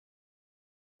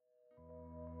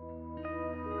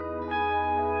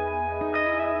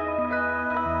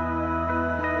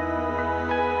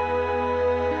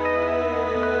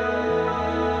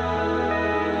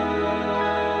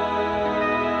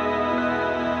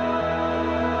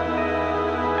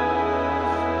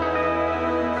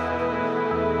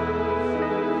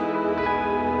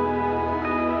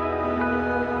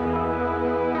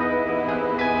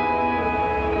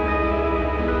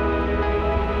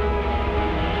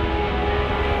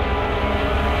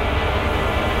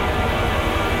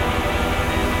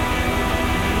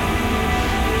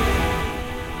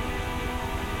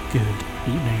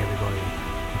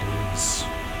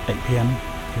p.m.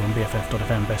 here on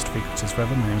BFF.fm, best frequencies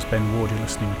forever. My name is Ben Ward, you're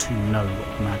listening to No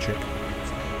Magic.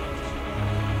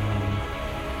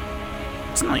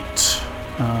 Tonight,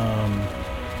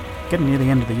 getting near the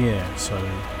end of the year, so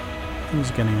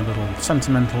things are getting a little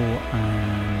sentimental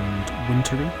and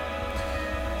wintry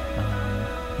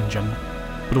in general,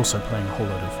 but also playing a whole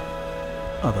load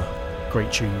of other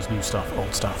great tunes, new stuff,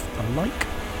 old stuff alike.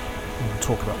 We'll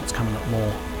talk about what's coming up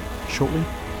more shortly.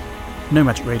 No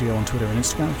Magic Radio on Twitter and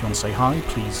Instagram. If you want to say hi,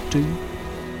 please do.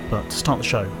 But to start the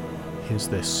show, here's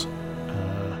this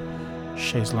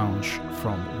Chaise Lounge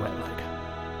from Wet Leg.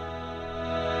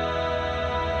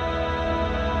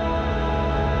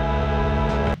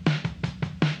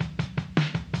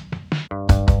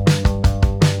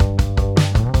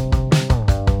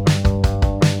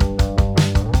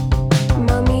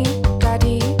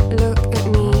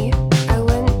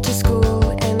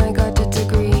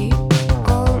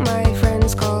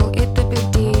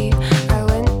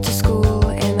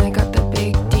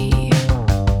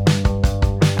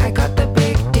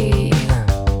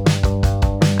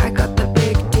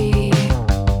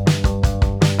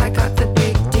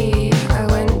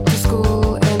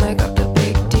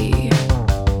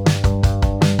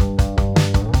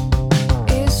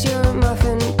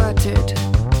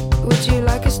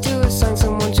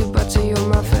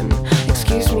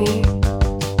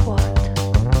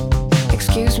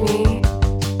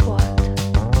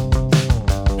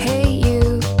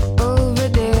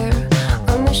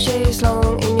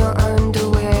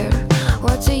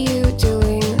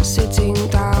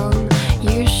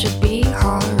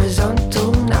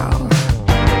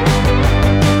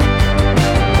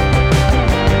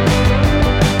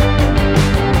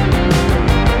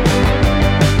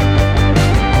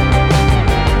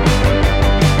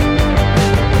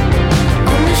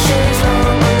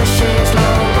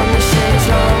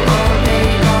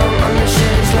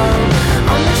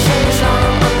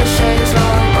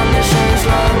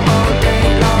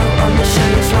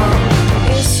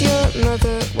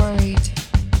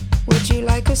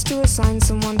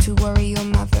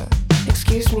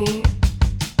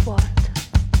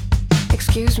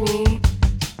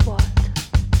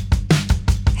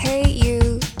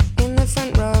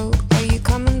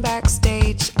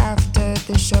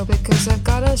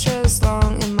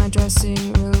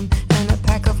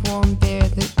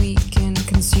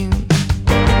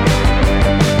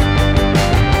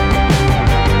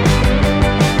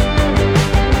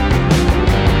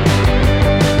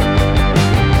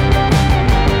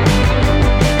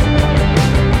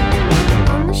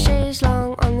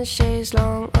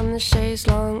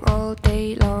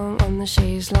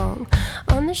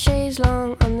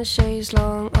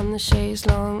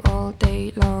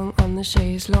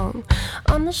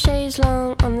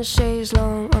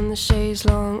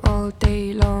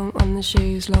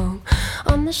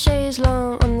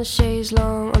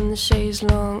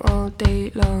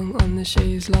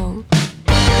 Long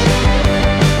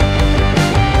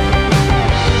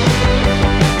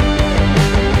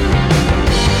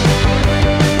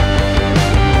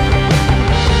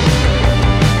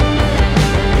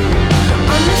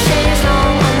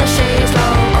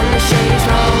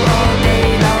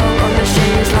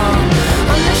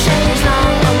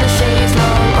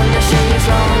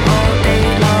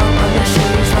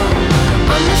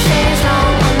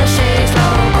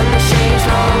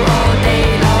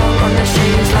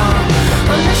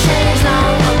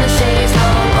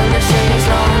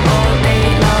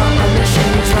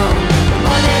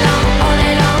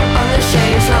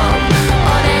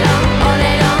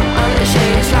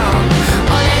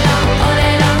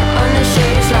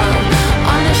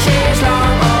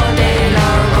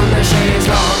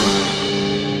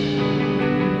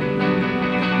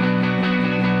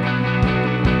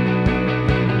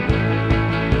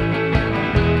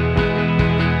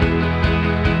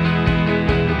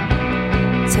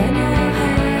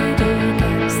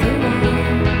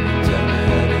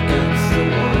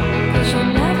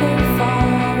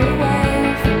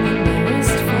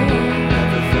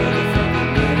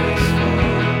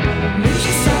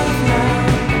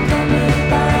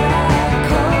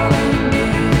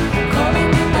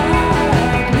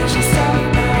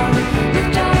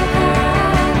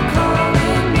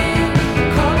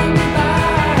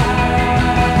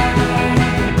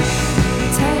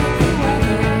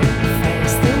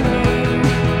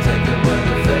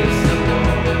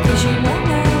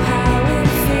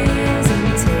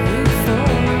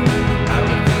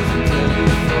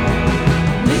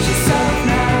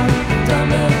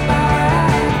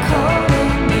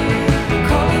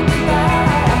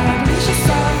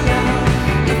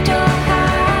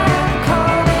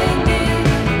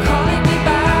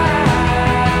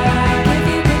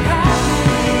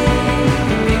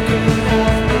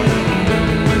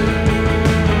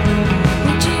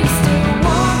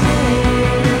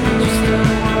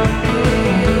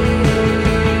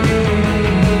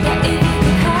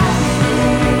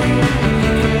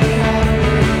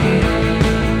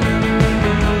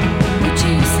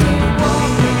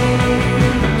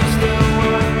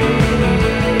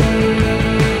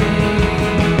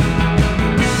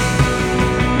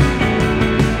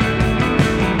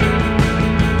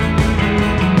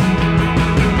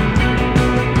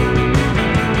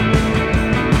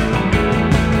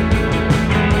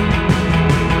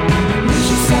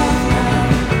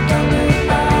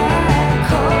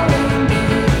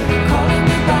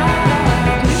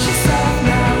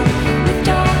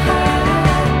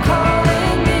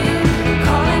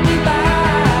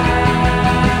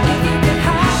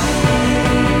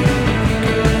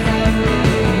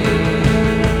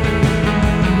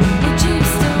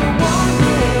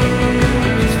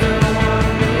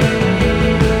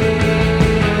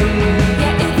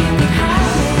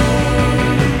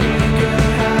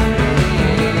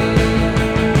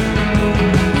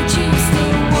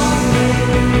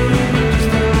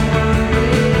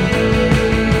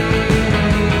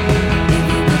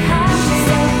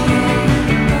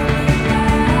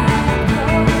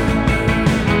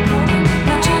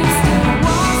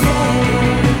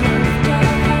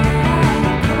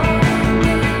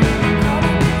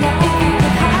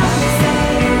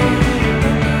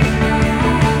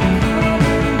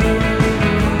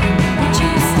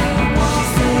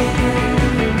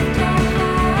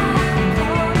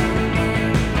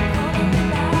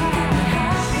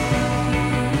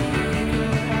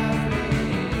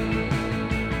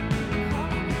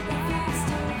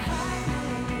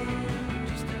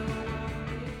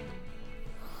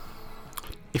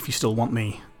You Still Want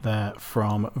Me there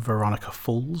from Veronica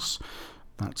Falls.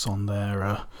 That's on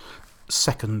their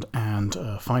second and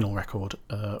final record,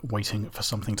 Waiting for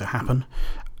Something to Happen.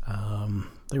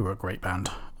 They were a great band.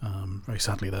 Very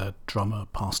sadly, their drummer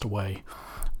passed away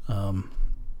a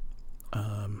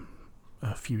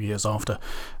few years after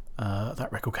that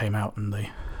record came out, and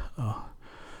they are,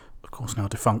 of course, now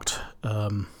defunct.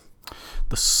 The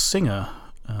singer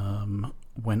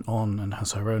went on and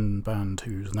has her own band,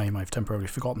 whose name I've temporarily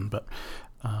forgotten, but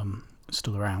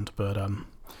still around. But I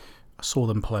saw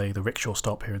them play the Rickshaw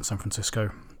Stop here in San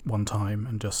Francisco one time,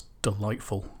 and just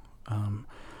delightful,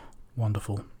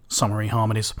 wonderful summery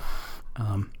harmonies.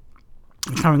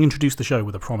 Having introduced the show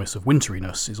with a promise of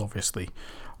winteriness is obviously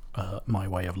my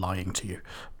way of lying to you,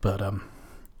 but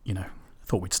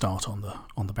thought we'd start on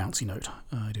the bouncy note.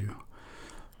 I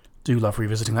do love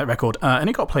revisiting that record, and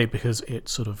it got played because it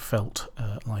sort of felt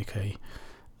like a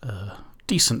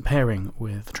decent pairing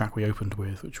with the track we opened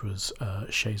with, which was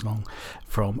Chaise Longue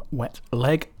from Wet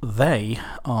Leg. They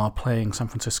are playing San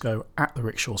Francisco at the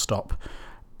Rickshaw Stop,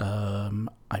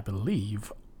 I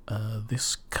believe,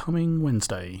 this coming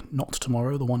Wednesday, not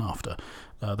tomorrow, the one after,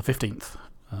 the 15th.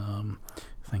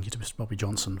 Thank you to Mr. Bobby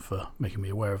Johnson for making me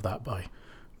aware of that by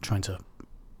trying to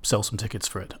sell some tickets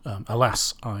for it.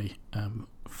 Alas, I am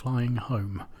flying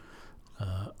home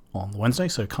on the Wednesday,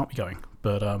 so can't be going.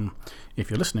 But if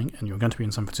you're listening and you're going to be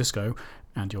in San Francisco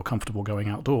and you're comfortable going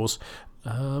outdoors,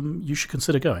 you should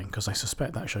consider going, because I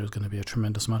suspect that show is going to be a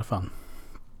tremendous amount of fun.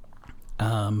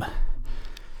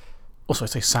 Also, I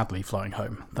say sadly flying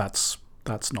home. That's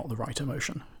not the right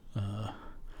emotion.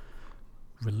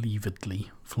 Relievedly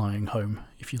flying home,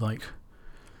 if you like.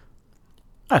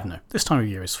 I don't know. This time of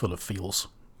year is full of feels,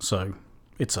 so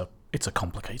it's a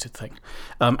complicated thing,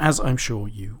 as I'm sure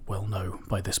you well know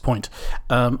by this point.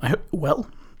 I hope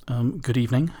good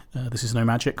evening. This is No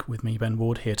Magic with me, Ben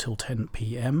Ward, here till 10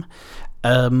 p.m.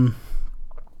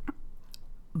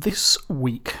 This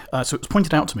week, so it was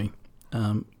pointed out to me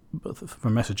from a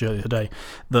message earlier today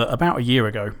that about a year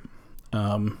ago,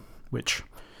 which,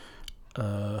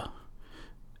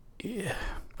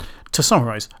 to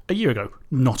summarise, a year ago,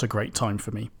 not a great time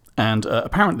for me. And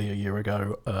apparently a year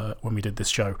ago, when we did this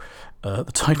show, the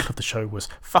title of the show was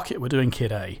Fuck It, We're Doing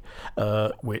Kid A,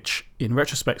 which in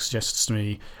retrospect suggests to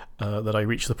me that I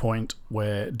reached the point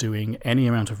where doing any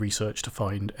amount of research to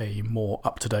find a more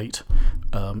up-to-date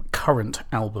current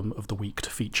album of the week to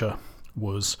feature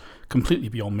was completely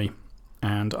beyond me,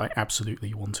 and I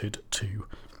absolutely wanted to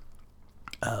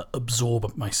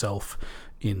absorb myself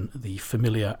in the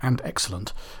familiar and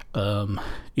excellent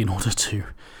in order to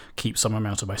keep some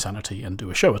amount of my sanity and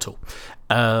do a show at all.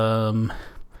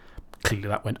 Clearly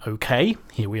that went okay.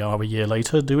 Here we are a year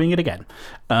later doing it again.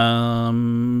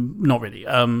 Not really.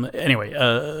 Anyway,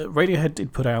 Radiohead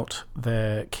did put out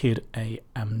their Kid A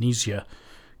Amnesia.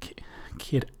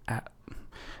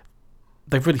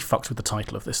 They've really fucked with the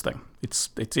title of this thing.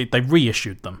 They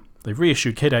reissued them. They've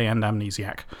reissued Kid A and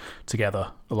Amnesiac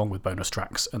together along with bonus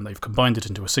tracks, and they've combined it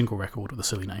into a single record with a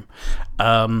silly name.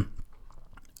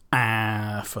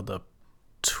 For the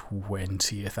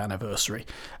 20th anniversary.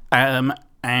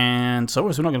 And so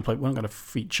obviously we're not going to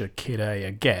feature Kid A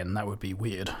again. That would be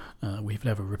weird. We've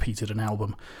never repeated an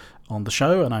album on the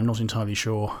show, and I'm not entirely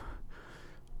sure,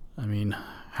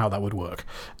 how that would work.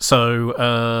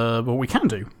 So what we can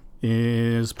do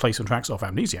is play some tracks off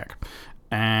Amnesiac,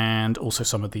 and also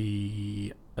some of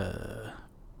the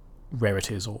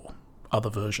rarities or other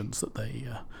versions that they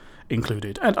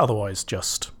included, and otherwise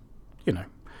just,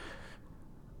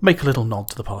 make a little nod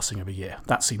to the passing of a year.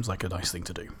 That seems like a nice thing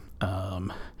to do.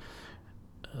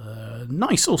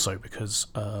 Nice also because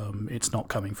it's not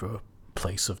coming from a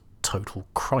place of total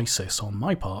crisis on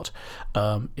my part.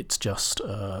 It's just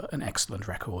an excellent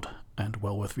record and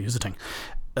well worth revisiting.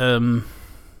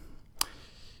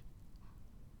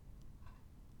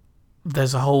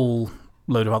 There's a whole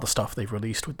load of other stuff they've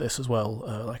released with this as well,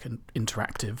 like an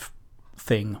interactive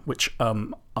thing, which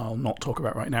I'll not talk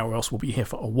about right now, or else we'll be here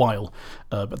for a while,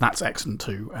 but that's excellent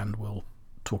too, and we'll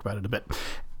talk about it a bit.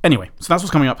 Anyway, so that's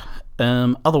what's coming up.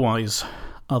 Otherwise,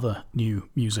 other new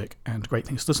music and great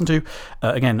things to listen to.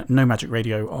 Again, No Magic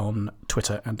Radio on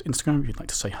Twitter and Instagram if you'd like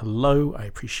to say hello. I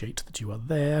appreciate that you are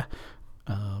there.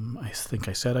 I think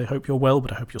I said I hope you're well,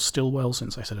 but I hope you're still well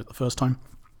since I said it the first time.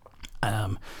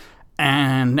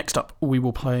 And next up, we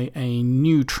will play a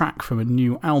new track from a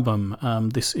new album.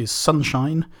 This is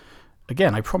Sunshine.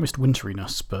 Again, I promised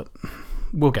winteriness, but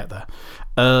we'll get there.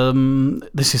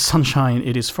 This is Sunshine.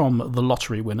 It is from The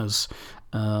Lottery Winners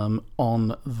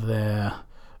on their...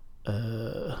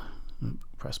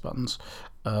 press buttons.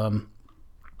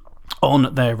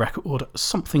 on their record,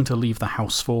 Something to Leave the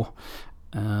House For.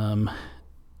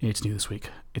 It's new this week.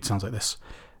 It sounds like this.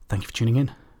 Thank you for tuning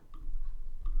in.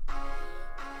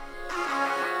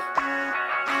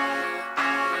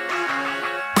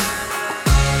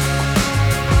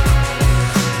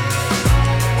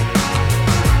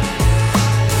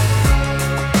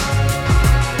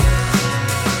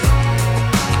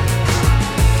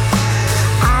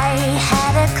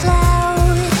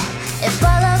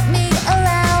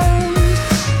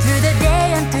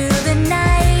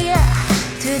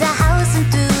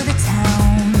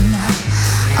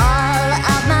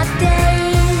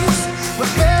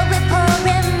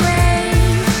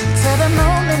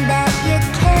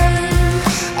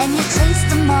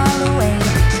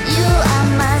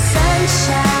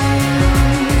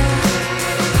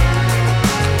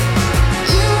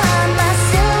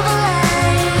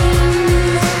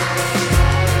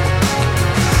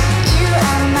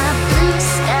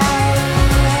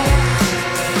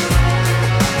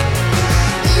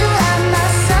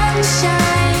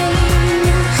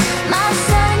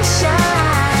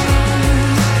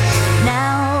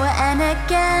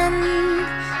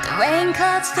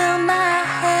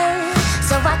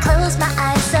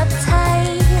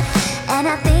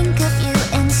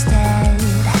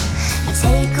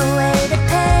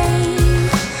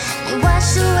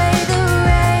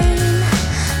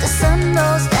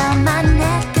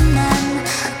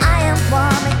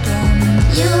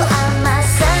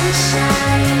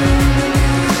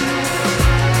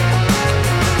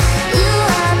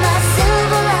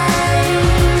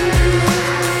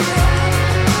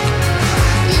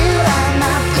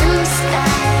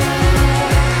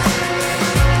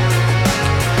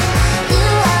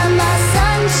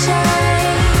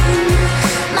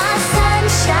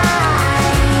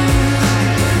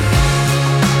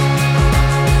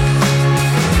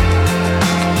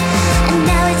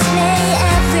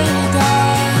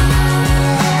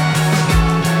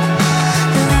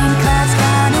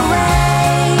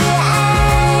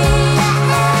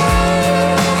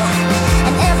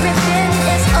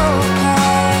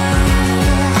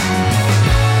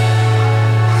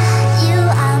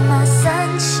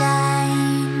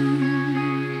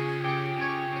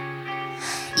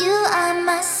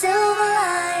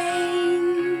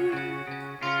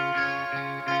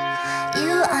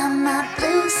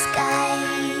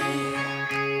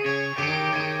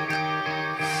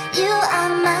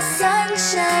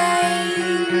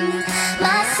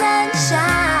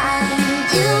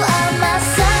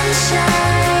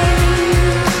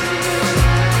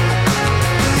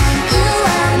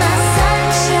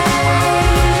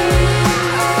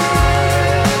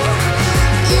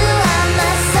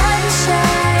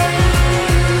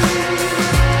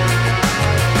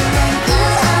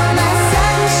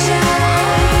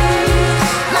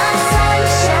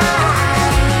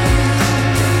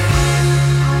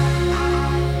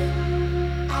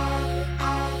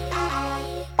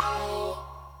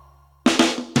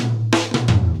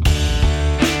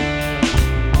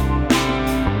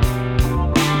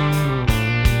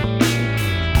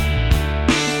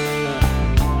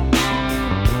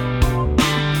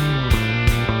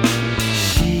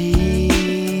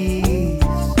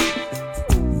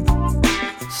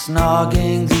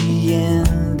 Snogging the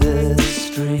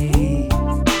industry,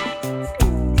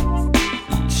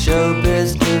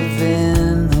 showbiz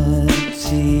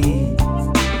divinity,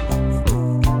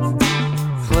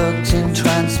 cloaked in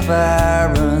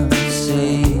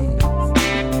transparency.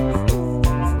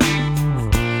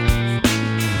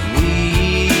 We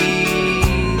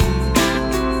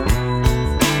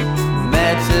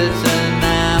met at an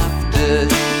after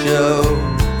show,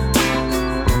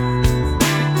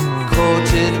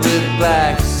 courted with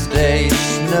backstage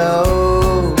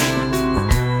snow,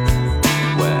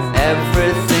 where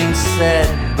everything's said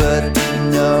but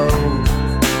no.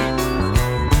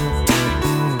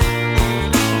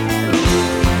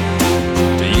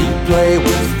 Do you play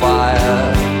with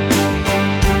fire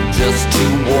just to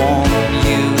warm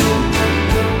you?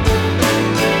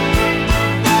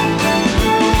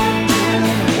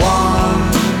 One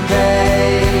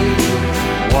day,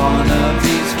 one of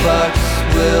these bucks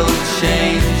will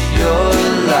change your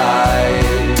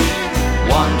life.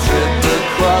 One trip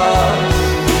across,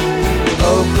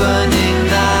 opening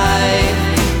night,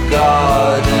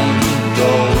 garden,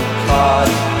 gold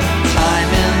card,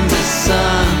 time in the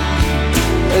sun,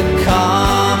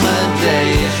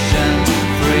 accommodation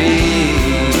free,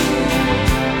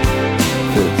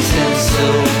 for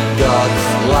tinsel gods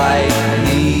like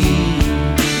me.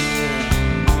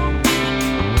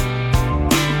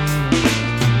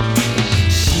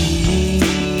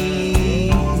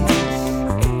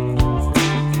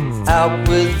 Out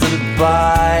with the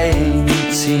buying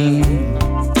team.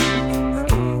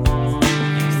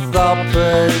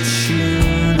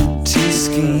 Opportunity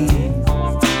scheme.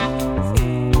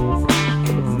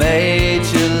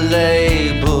 Major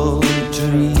label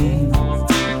dream.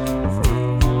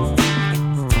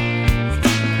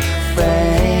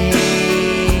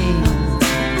 Fame.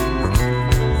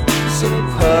 So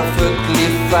perfectly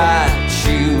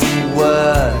fatuous.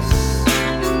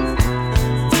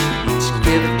 Each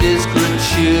gift is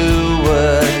gratuitous.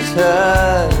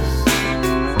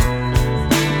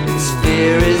 Its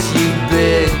fear is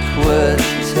ubiquitous.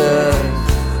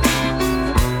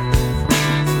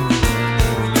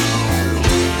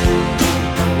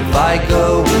 If I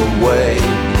go away,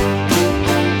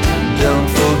 don't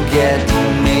forget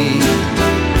me.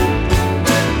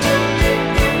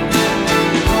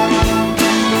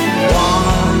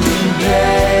 One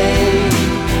day,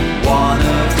 one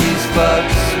of these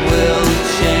bucks will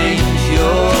change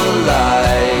your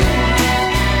life.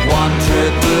 One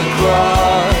trip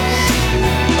across,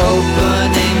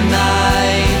 opening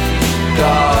night,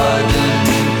 garden,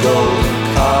 gold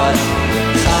card,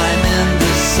 time in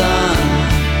the sun,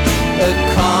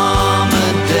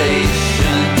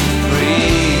 accommodation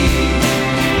free.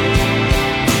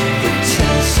 The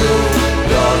tinsel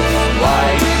dog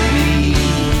like me.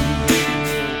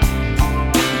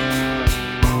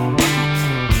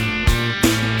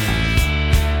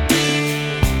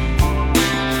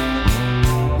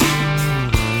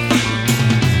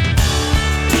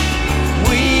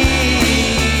 We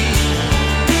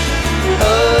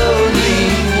only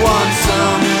want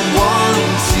someone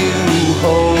to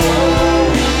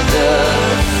hold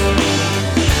us.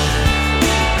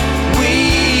 We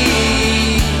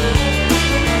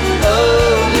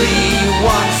only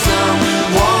want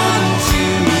someone to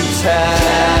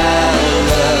tell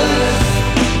us.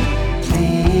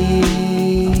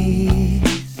 Please,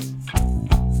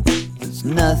 there's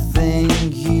nothing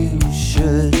you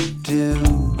should do.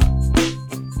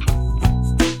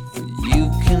 You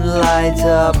can light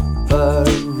up a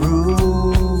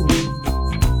room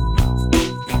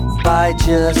by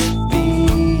just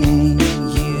being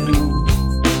you.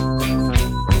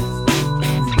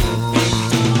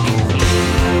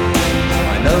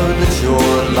 I know that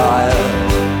you're a liar.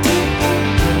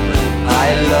 I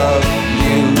love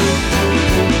you.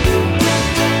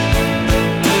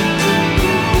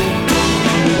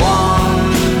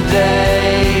 One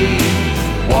day,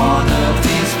 one of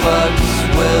these bugs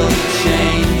will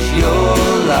change your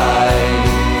life.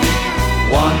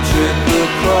 One trip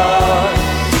across,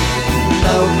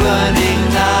 opening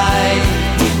night,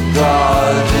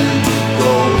 garden,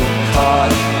 gold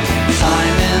card,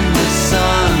 time in the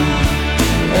sun,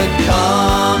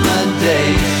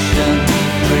 accommodation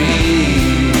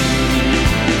free.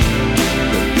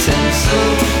 The tinsel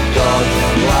dog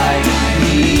like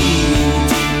me.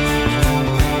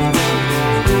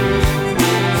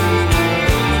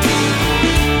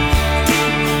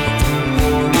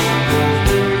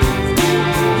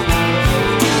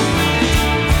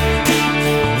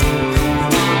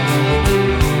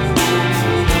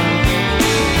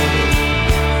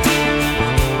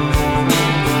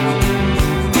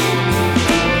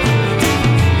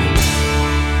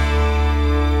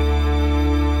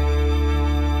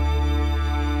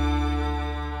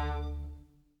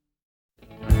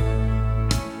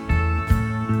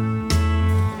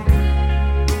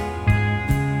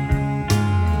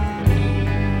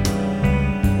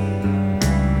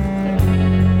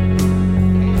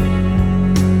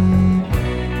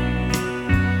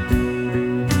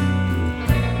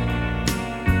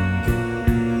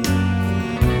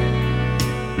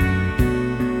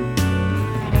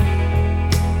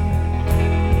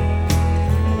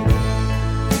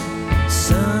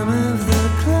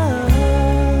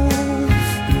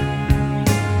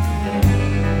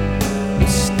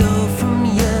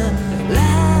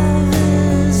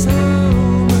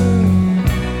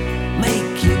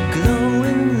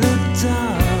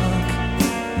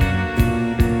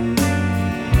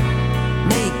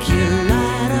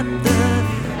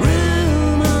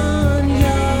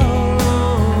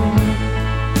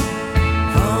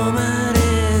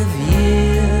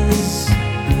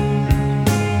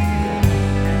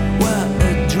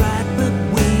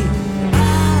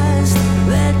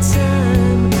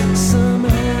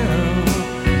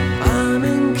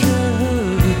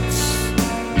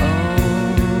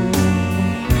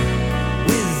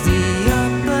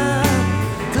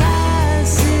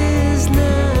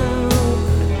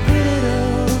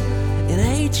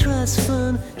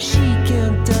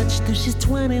 she's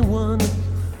 21.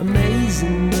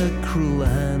 Amazing the cruel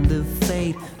hand of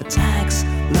fate. A tax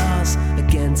loss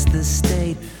against the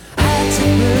state. Had to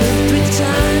move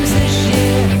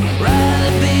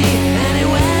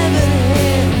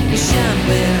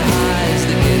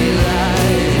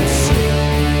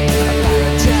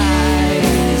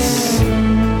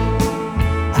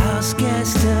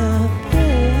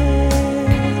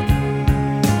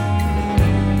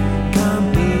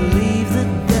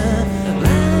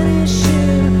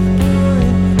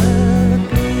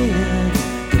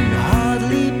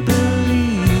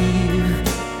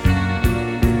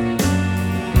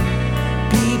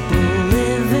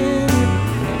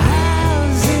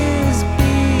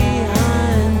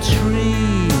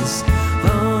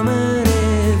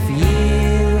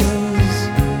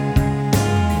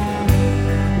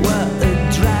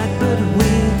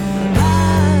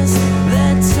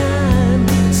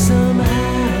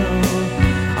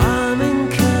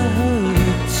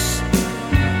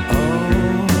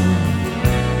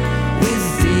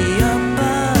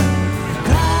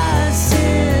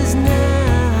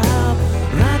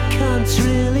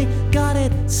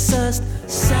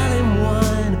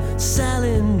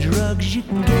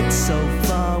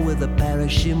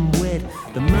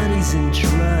The money's in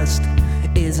trust,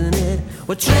 isn't it?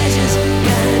 What treasures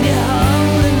can you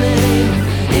hold a name?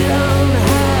 You don't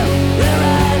have the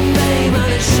right name on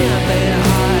a champagne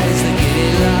highs, the giddy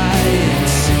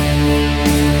lights,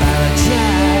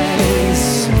 paradise.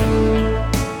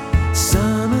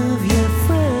 Some of your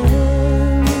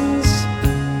friends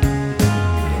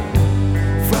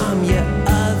from your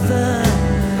other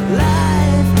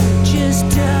life just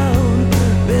don't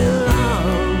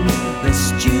belong. They're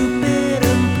stupid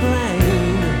and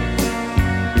plain.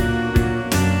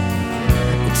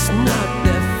 It's not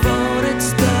their fault,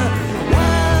 it's the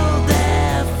world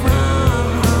they're from.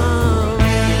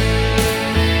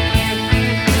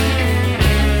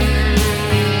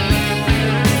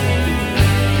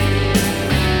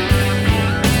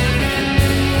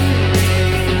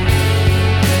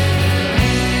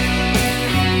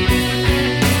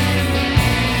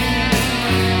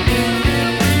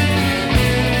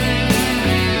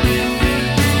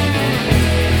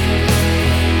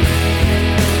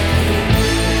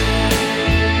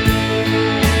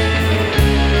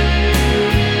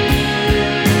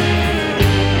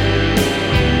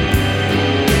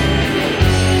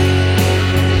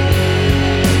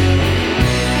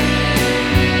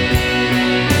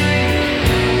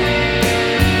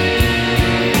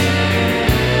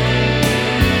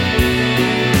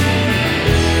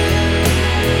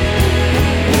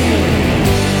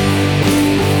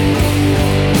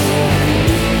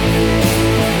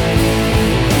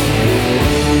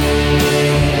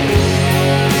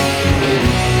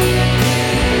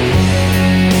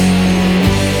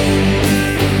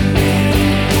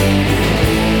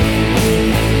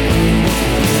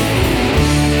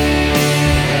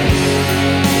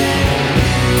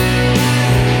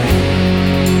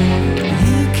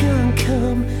 You can't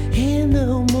come here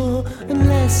no more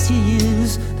unless you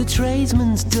use the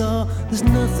tradesman's door. There's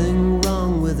nothing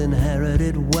wrong with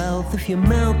inherited wealth if you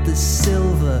melt the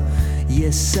silver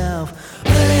yourself.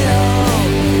 Put it all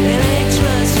in a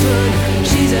trust fund.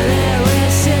 She's an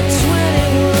heiress at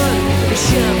 21. The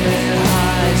champagne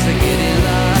highs, the giddy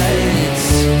lights,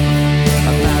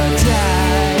 a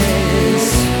paradise,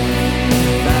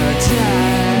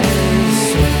 paradise,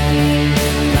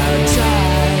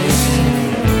 paradise.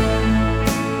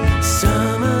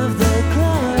 Some of the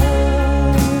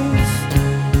clothes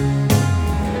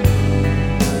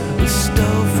we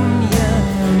stole from your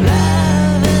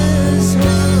lover's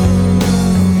home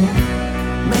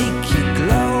make you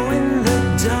glow in the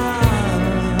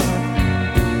dark,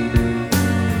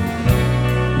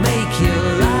 make you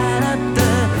light up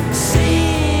the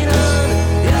scene on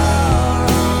your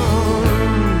own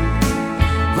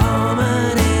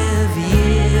formative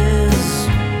years.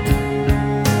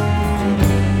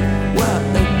 What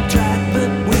a drag,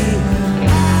 but we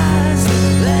pass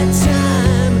the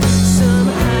time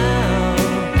somehow.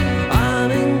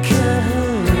 I'm in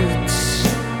cahoots,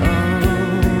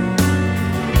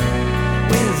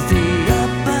 with the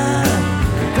upper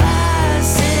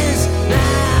classes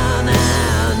now,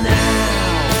 now, now.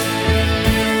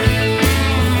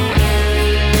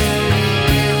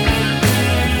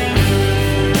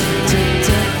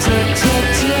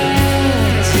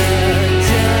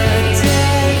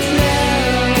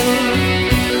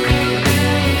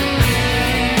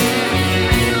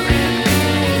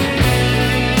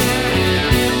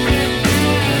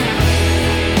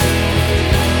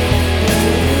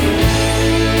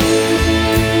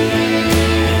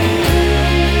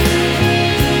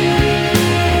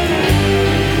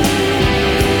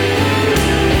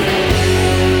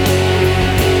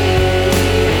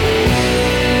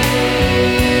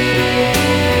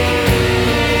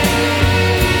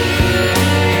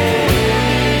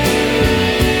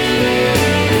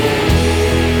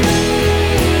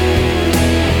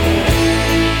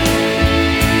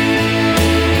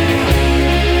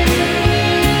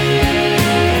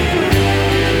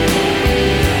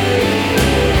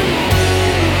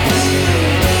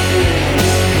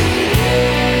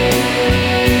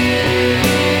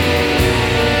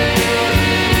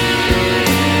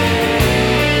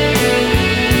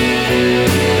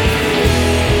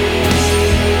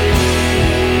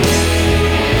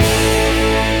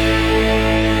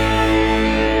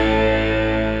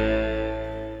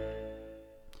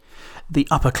 The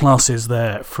Upper Classes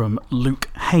there from Luke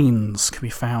Haynes can be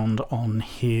found on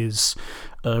his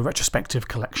retrospective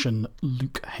collection,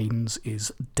 Luke Haynes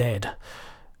is Dead.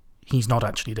 He's not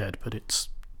actually dead, but it's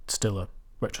still a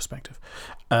retrospective.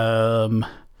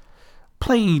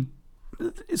 Played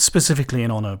specifically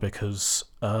in honour because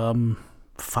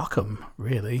fuck 'em,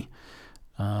 really.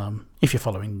 If you're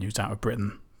following news out of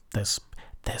Britain, there's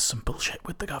some bullshit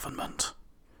with the government.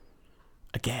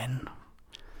 Again.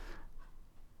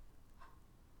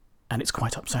 And it's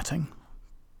quite upsetting,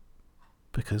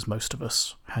 because most of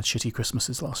us had shitty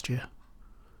Christmases last year.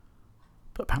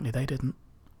 But apparently they didn't.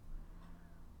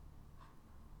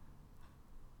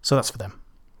 So that's for them.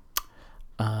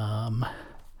 I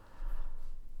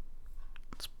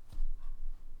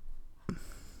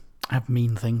have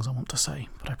mean things I want to say,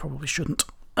 but I probably shouldn't.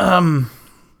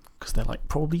 Because they're like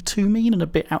probably too mean and a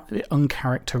bit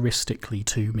uncharacteristically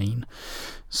too mean.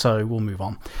 So we'll move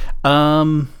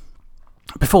on.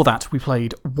 Before that, we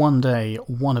played One Day,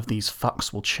 One of These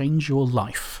Fucks Will Change Your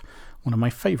Life. One of my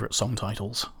favourite song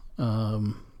titles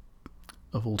of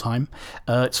all time.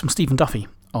 It's from Stephen Duffy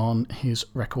on his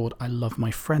record I Love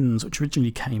My Friends, which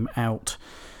originally came out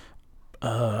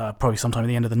probably sometime at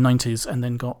the end of the 90s and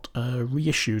then got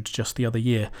reissued just the other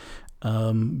year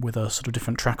with a sort of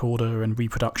different track order and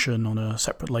reproduction on a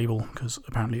separate label, because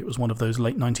apparently it was one of those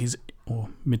late 90s or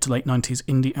mid to late 90s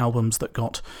indie albums that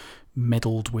got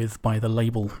meddled with by the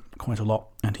label quite a lot,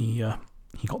 and he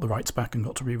got the rights back and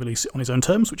got to re-release it on his own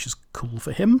terms, which is cool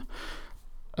for him.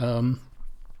 I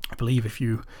believe if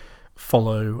you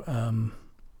follow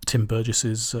Tim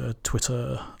Burgess's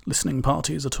Twitter listening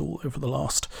parties at all over the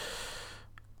last,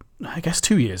 I guess,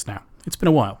 2 years now. It's been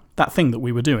a while. That thing that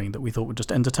we were doing that we thought would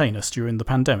just entertain us during the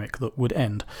pandemic that would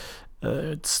end,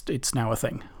 it's now a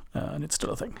thing, and it's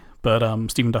still a thing.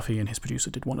 But Stephen Duffy and his producer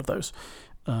did one of those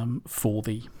for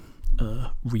the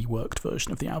reworked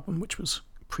version of the album, which was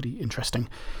pretty interesting.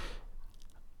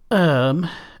 And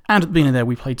at the beginning of there,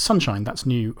 we played Sunshine. That's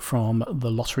new from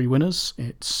The Lottery Winners.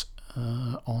 It's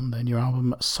on their new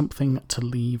album, Something to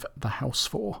Leave the House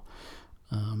For,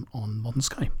 on Modern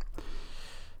Sky.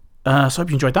 So I hope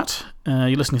you enjoyed that.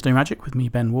 You're listening to No Magic with me,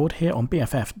 Ben Ward, here on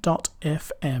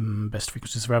BFF.FM, best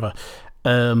frequencies forever.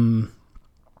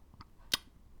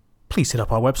 Please hit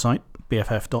up our website,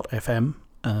 BFF.FM.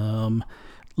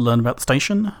 Learn about the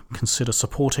station. Consider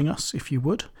supporting us if you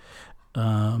would.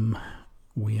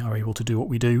 We are able to do what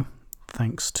we do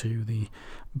thanks to the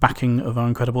backing of our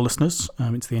incredible listeners.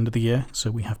 It's the end of the year,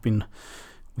 so we have been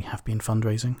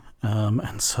fundraising,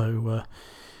 and so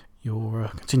your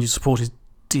continued support is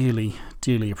dearly,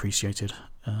 dearly appreciated,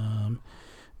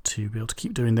 to be able to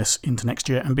keep doing this into next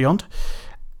year and beyond.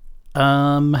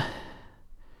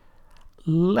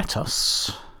 Let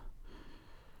us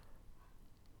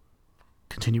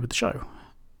continue with the show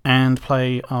and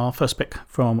play our first pick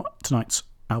from tonight's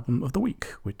album of the week,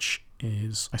 which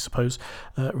is, I suppose,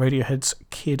 Radiohead's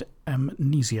Kid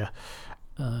Amnesia,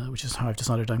 which is how I've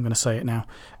decided I'm going to say it now.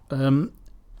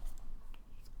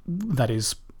 That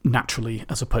is naturally,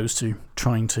 as opposed to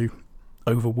trying to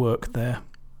overwork their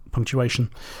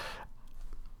punctuation.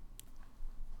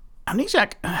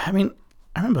 Amnesiac, I mean,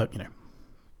 I remember,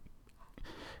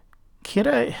 Kid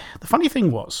A. The funny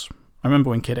thing was, I remember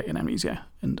when Kid A and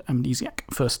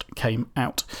Amnesiac first came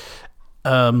out,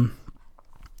 and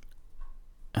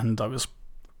I was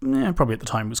probably at the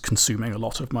time was consuming a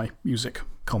lot of my music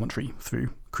commentary through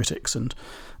critics and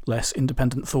less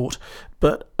independent thought,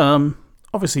 but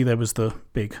obviously there was the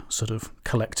big sort of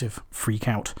collective freak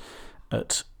out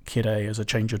at Kid A as a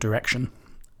change of direction,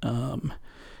 and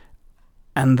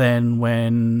then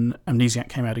when Amnesiac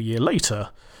came out a year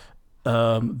later,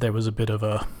 there was a bit of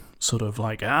a sort of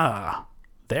like,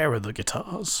 there are the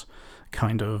guitars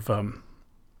kind of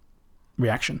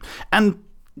reaction. And,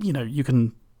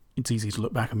 it's easy to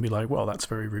look back and be like, well, that's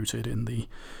very rooted in the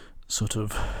sort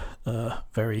of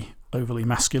very overly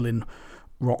masculine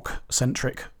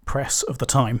rock-centric press of the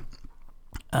time,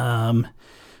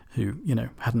 who,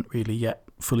 hadn't really yet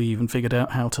fully even figured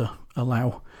out how to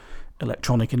allow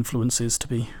electronic influences to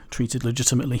be treated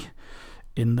legitimately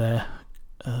in their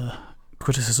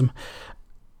criticism.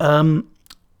 And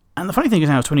the funny thing is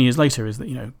now, 20 years later, is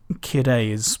that, Kid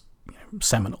A is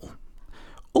seminal.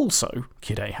 Also,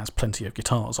 Kid A has plenty of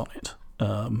guitars on it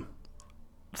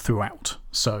throughout.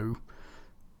 So,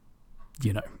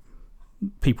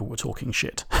 people were talking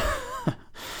shit.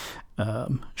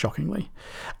 Shockingly.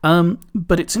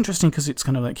 But it's interesting because it's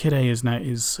kind of like Kid A has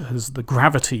the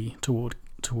gravity toward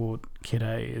Kid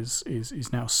A is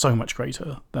now so much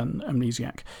greater than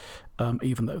Amnesiac,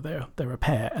 even though they're a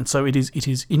pair. And so it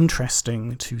is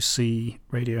interesting to see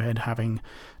Radiohead having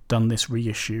done this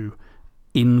reissue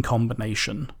in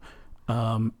combination,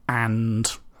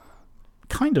 and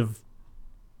kind of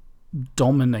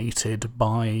dominated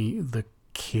by the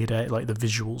Kid A, like the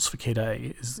visuals for Kid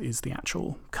A is the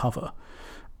actual cover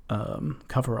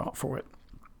art for it.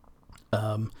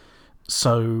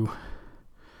 So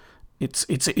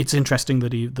it's interesting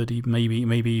that he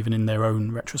maybe even in their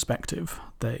own retrospective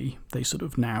they sort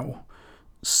of now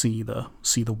see the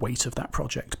weight of that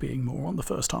project being more on the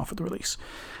first half of the release.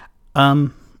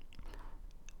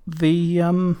 The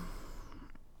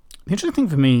interesting thing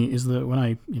for me is that when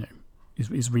I,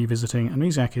 is revisiting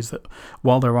Amnesiac is that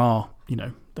while there are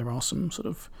some sort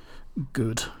of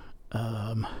good,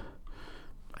 I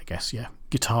guess,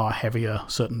 guitar heavier,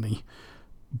 certainly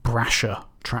brasher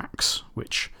tracks,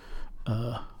 which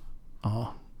are,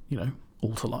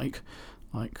 all to like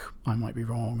I Might Be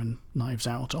Wrong and Knives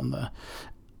Out on there.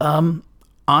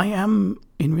 I am,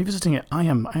 in revisiting it, I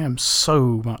am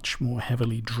so much more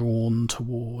heavily drawn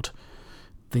toward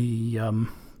the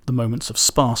moments of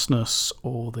sparseness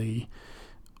or the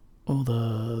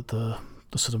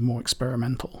sort of more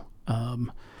experimental,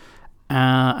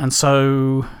 and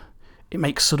so it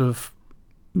makes sort of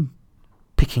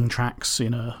picking tracks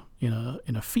in a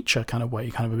feature kind of way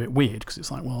kind of a bit weird, because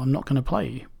it's like, well, I'm not going to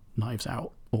play Knives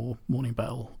Out or Morning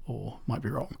Bell or Might Be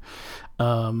Wrong,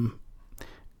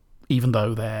 even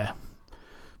though they're,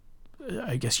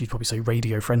 I guess you'd probably say,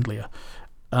 radio friendlier.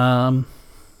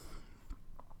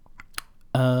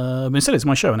 Instead, it's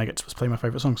my show and I get to play my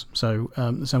favourite songs, so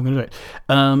that's how I'm going to do it.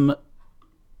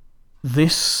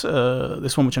 This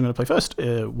one, which I'm going to play first,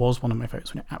 was one of my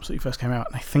favourites when it absolutely first came out,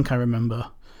 and I think I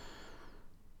remember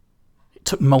it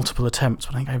took multiple attempts,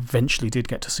 but I think I eventually did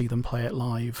get to see them play it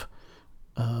live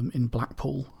in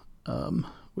Blackpool,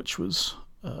 which was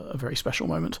a very special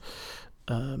moment.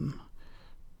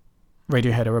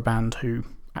 Radiohead are a band who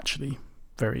actually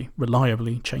very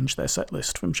reliably change their set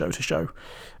list from show to show,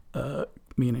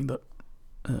 meaning that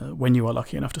when you are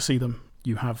lucky enough to see them,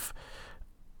 you have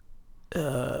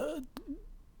a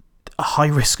high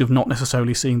risk of not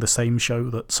necessarily seeing the same show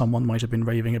that someone might have been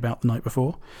raving about the night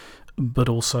before, but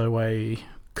also a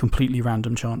completely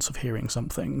random chance of hearing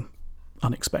something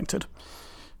unexpected.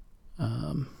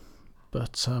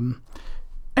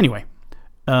 Anyway,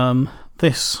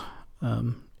 this,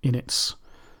 in its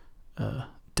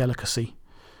delicacy,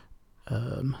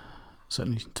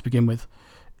 certainly to begin with,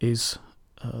 is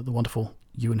the wonderful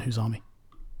You and Whose Army.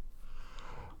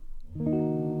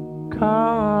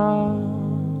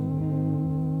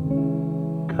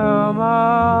 Come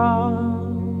on,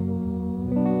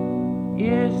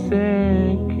 you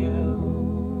think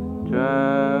you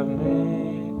drive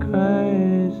me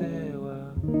crazy,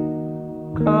 well,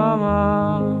 come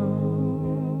on,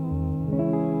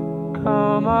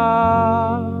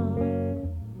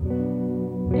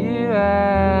 you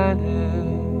and his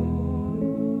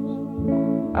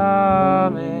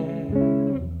army,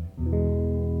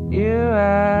 you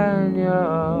and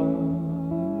your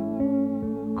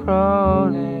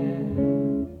cronies,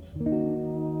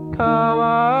 come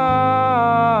on,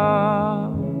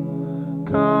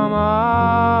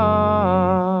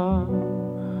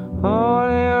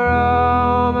 Holy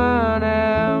Roman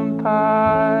Empire,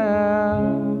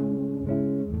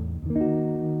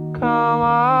 come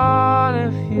on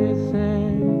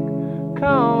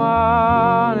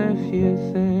if you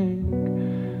think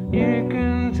you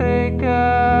can take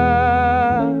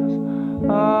us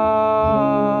on,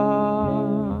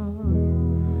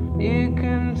 you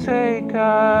can take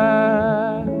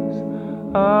us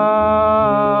on.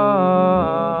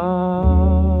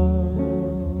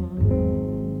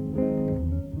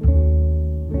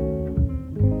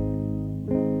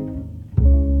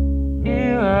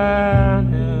 You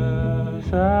and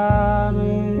whose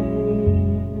army,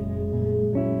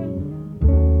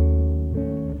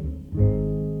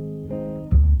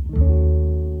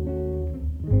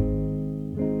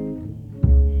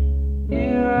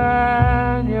 you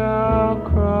and your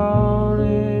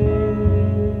cronies,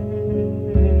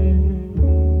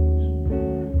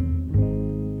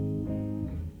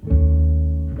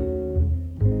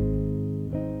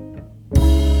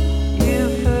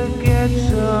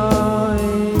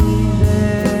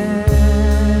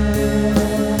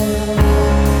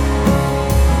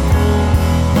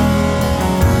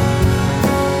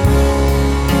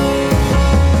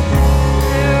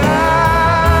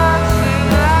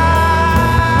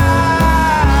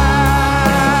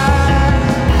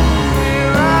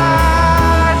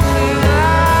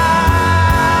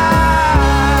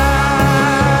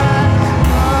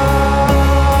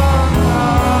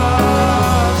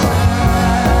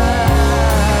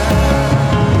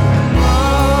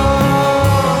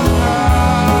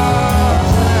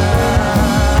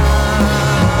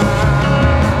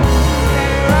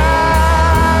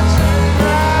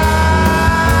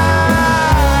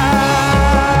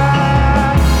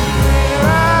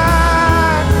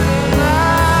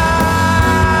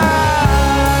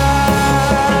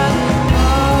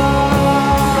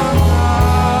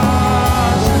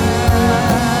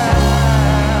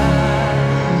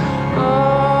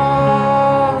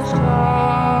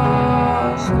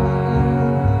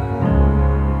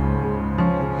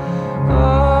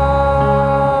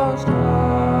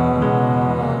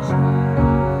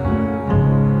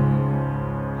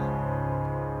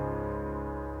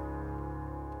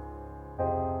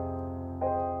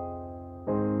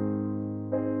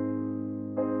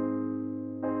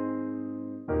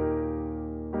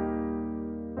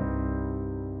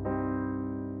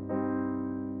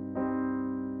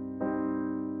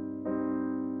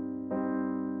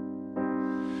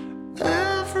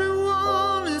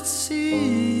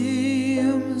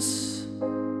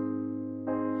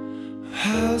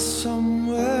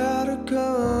 somewhere to go.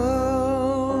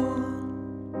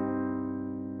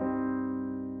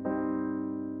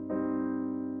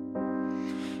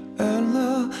 And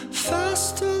the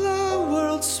faster the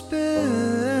world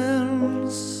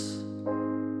spins,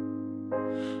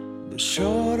 the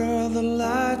shorter the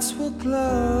lights will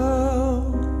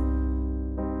glow.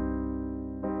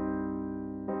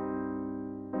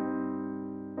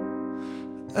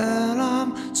 And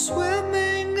I'm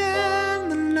swimming in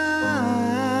the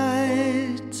night,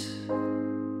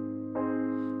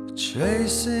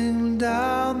 chasing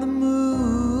down the moon.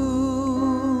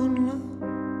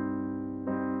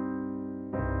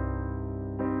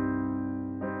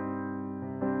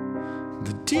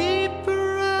 The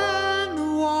deeper in the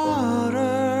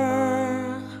water,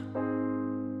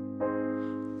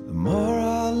 the more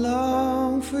I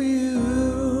long for you.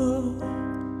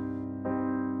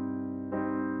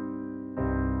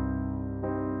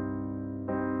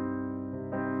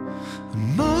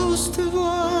 Most of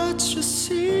what you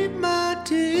see, my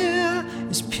dear,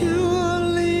 is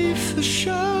purely for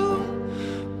show,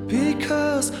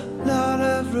 because not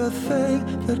everything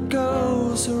that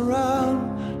goes around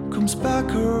comes back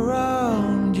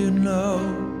around, you know.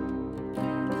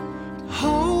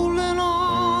 Holding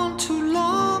on too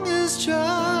long is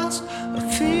just a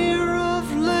fear of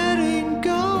letting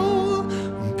go,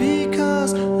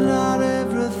 because not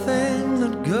everything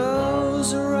that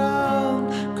goes around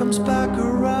comes back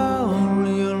around,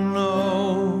 you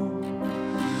know.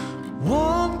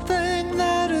 One thing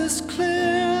that is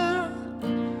clear,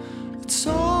 it's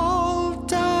all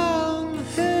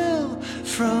downhill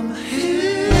from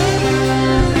here.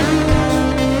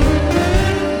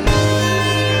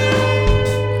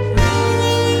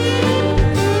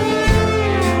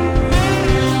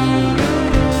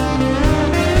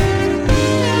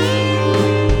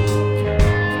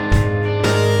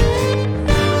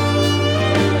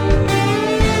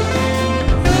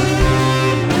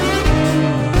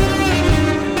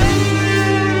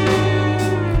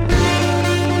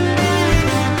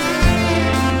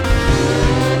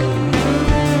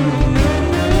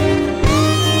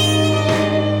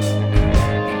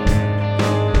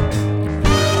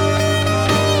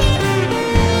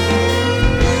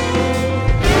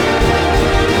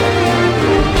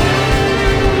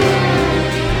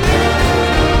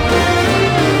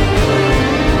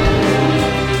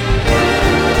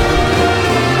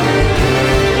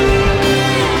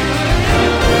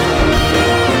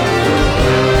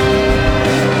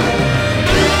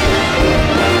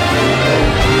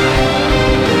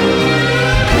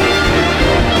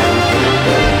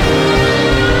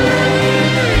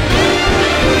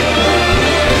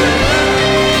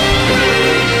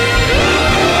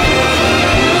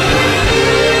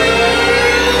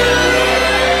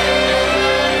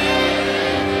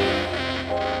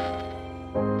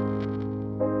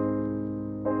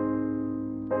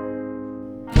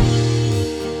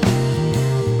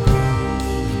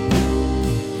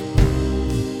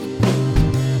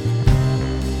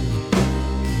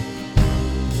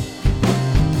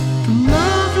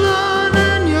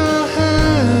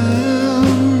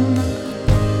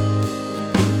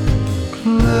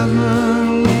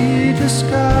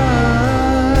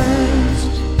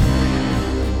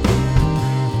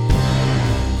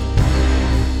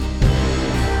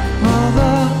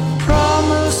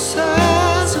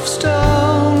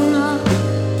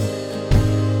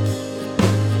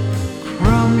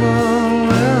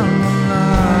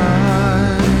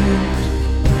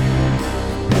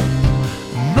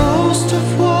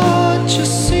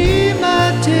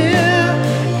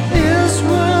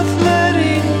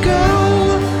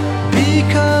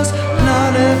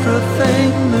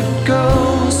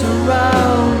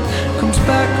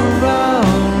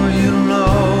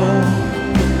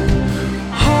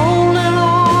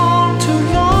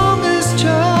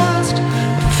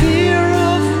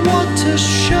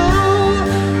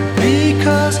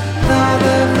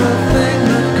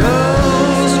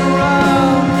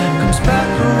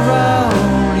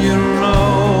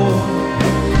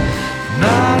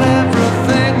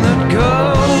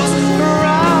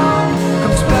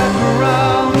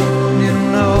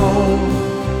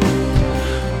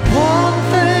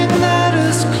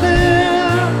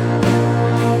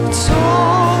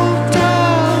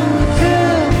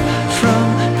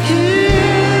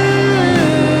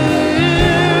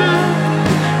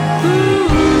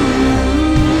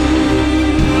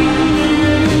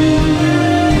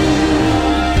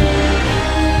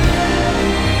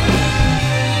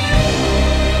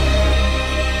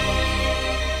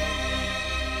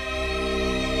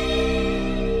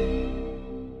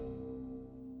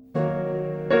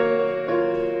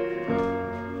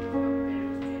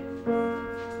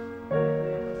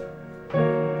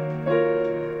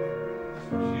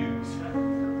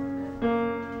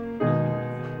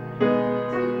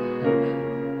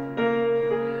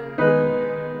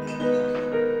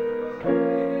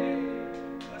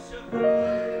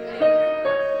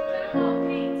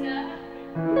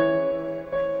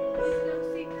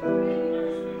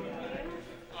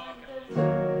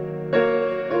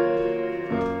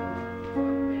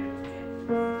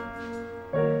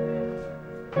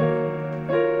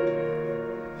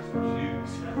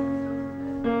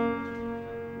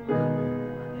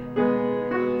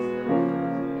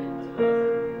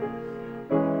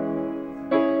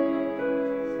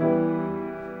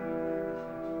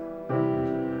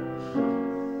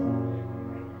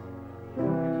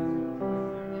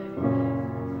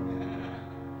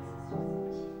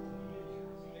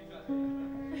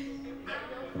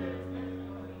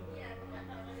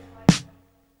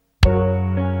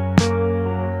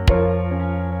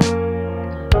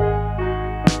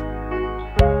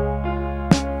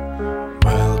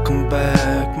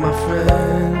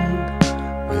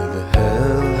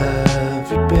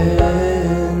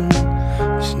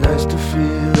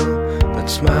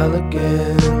 smile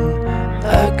again.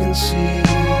 I can see,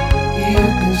 you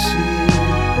can see,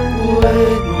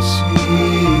 wait and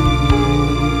see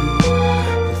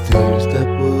the things that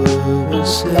were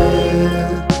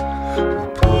said. We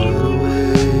put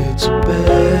away to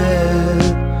bed.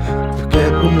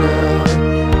 Forget me now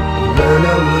and learn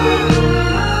our way.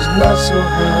 It's not so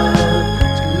hard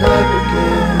to love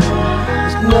again.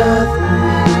 There's nothing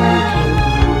we can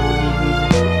do.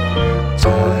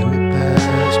 Time it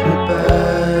passed me by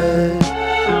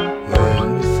when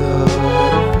we thought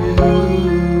of you.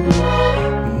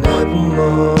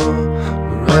 Nevermore,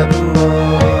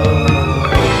 forevermore.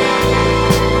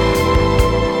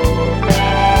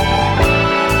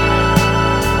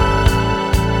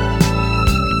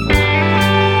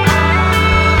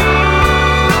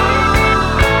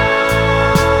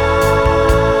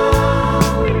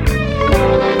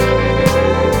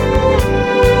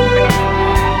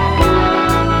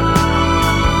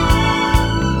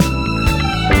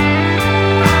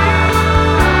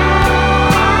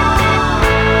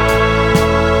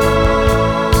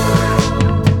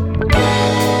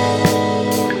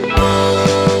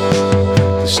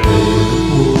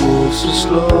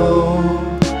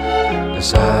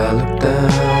 As I look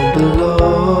down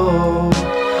below,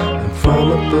 and from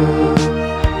above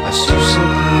I see so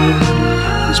clear.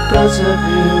 These birds of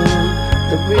you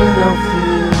that we now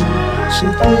feel.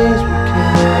 Some things we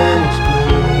can't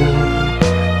explain.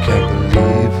 Can't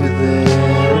believe we're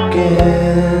there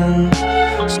again.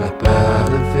 Snap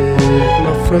out of it,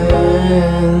 my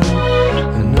friend.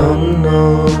 An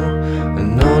unknown,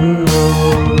 an unknown.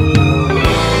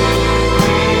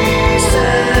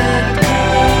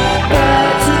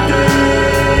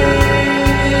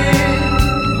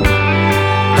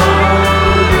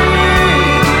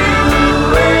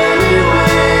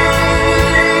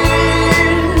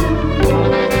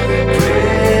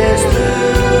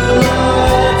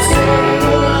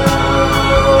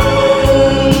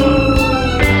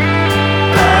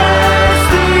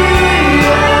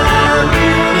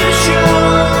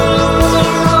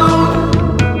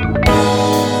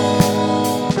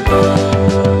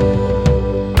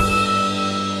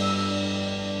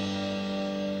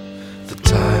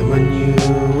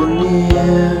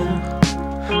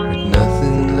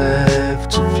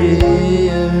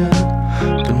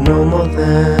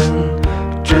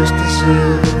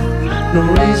 No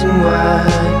reason why,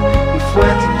 if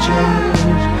we're to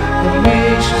change, that we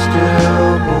should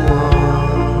still go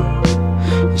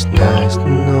on. It's nice to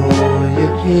know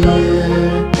you're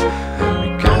here, and we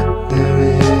got there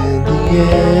in the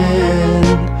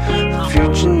end. The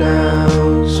future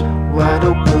now's wide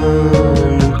open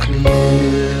and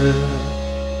clear.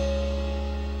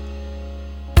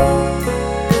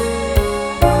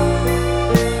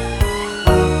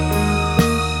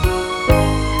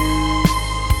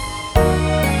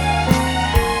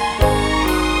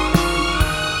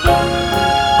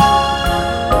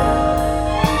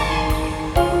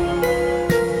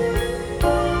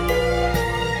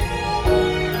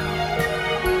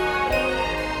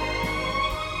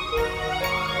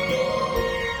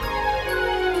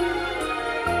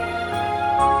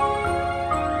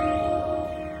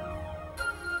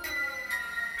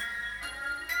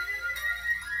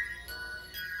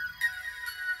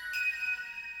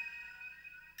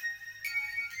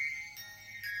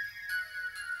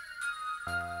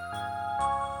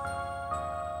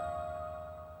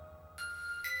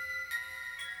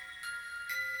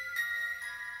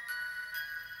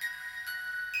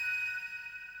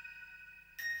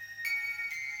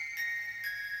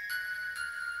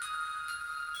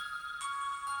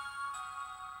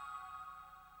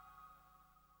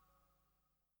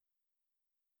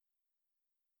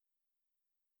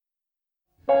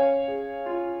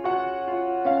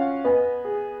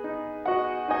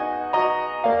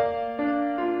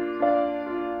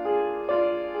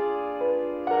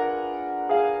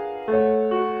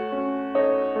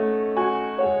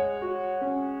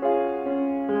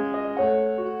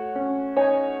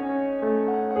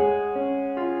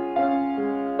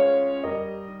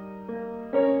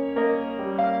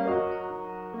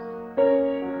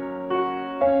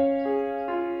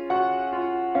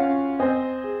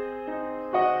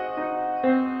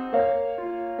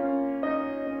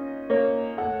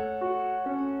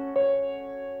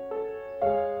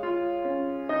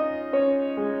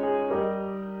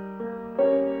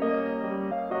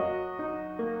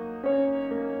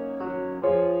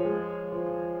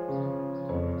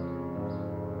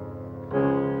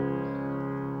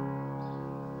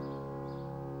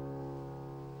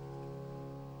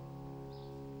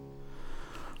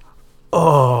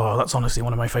 Oh, that's honestly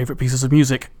one of my favourite pieces of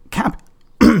music.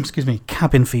 excuse me,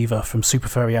 Cabin Fever from Super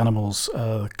Furry Animals,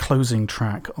 closing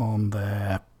track on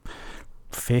their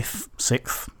sixth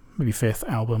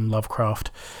album,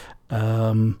 Lovecraft.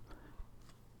 There's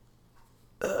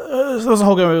a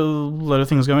whole load of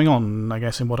things going on, I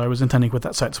guess, in what I was intending with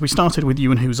that set. So we started with You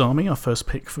and Who's Army, our first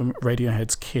pick from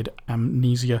Radiohead's Kid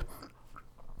Amnesia,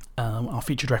 our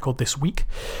featured record this week.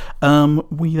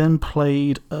 We then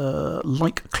played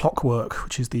Like Clockwork,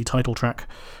 which is the title track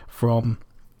from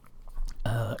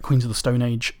Queens of the Stone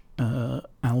Age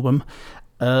album.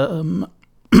 I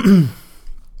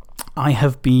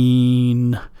have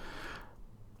been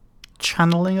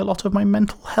channeling a lot of my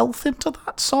mental health into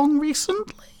that song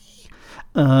recently.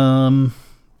 I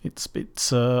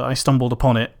stumbled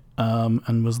upon it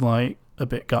and was like a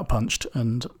bit gut punched,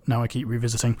 and now I keep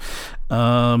revisiting.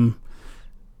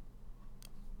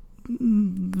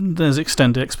 There's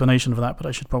extended explanation for that, but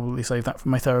I should probably save that for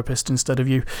my therapist instead of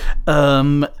you.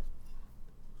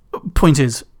 Point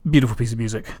is, beautiful piece of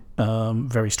music,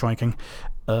 very striking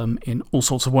in all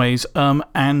sorts of ways,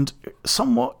 and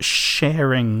somewhat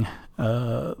sharing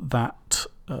that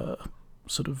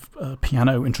sort of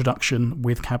piano introduction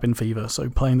with Cabin Fever. So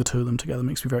playing the two of them together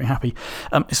makes me very happy,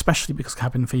 especially because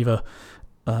Cabin Fever,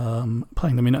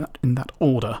 playing them in that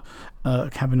order,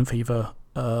 Cabin Fever,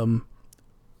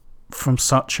 from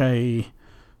such a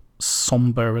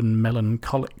somber and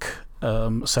melancholic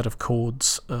set of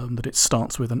chords that it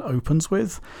starts with and opens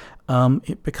with,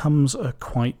 it becomes a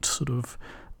quite sort of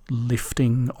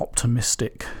lifting,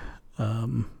 optimistic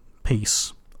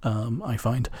piece, I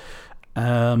find.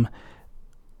 And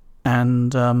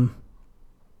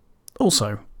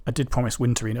also, I did promise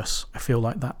winteriness. I feel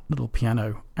like that little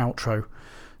piano outro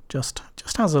just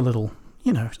has a little,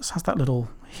 just has that little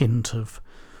hint of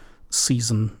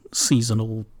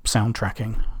seasonal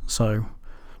soundtracking. So,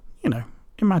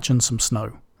 imagine some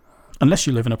snow. Unless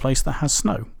you live in a place that has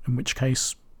snow, in which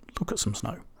case, look at some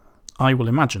snow. I will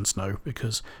imagine snow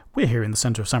because we're here in the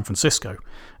centre of San Francisco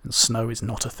and snow is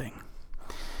not a thing.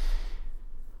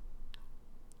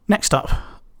 Next up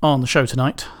on the show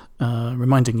tonight,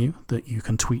 reminding you that you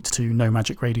can tweet to No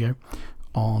Magic Radio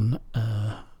on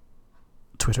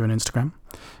Twitter and Instagram.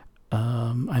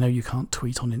 I know you can't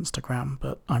tweet on Instagram,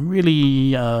 but I'm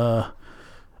really...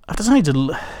 I've decided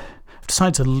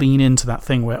to lean into that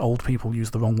thing where old people use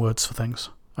the wrong words for things.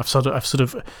 I've sort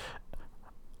of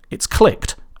it's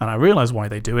clicked, and I realise why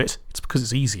they do it. It's because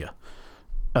it's easier,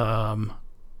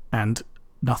 and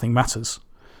nothing matters.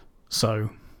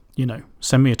 So,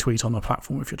 send me a tweet on the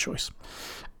platform of your choice.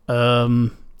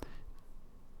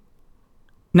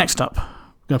 Next up,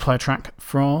 I'm going to play a track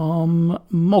from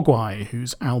Mogwai,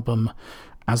 whose album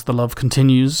As the Love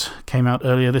Continues came out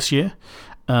earlier this year.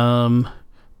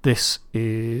 This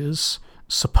is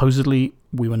Supposedly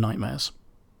We Were Nightmares.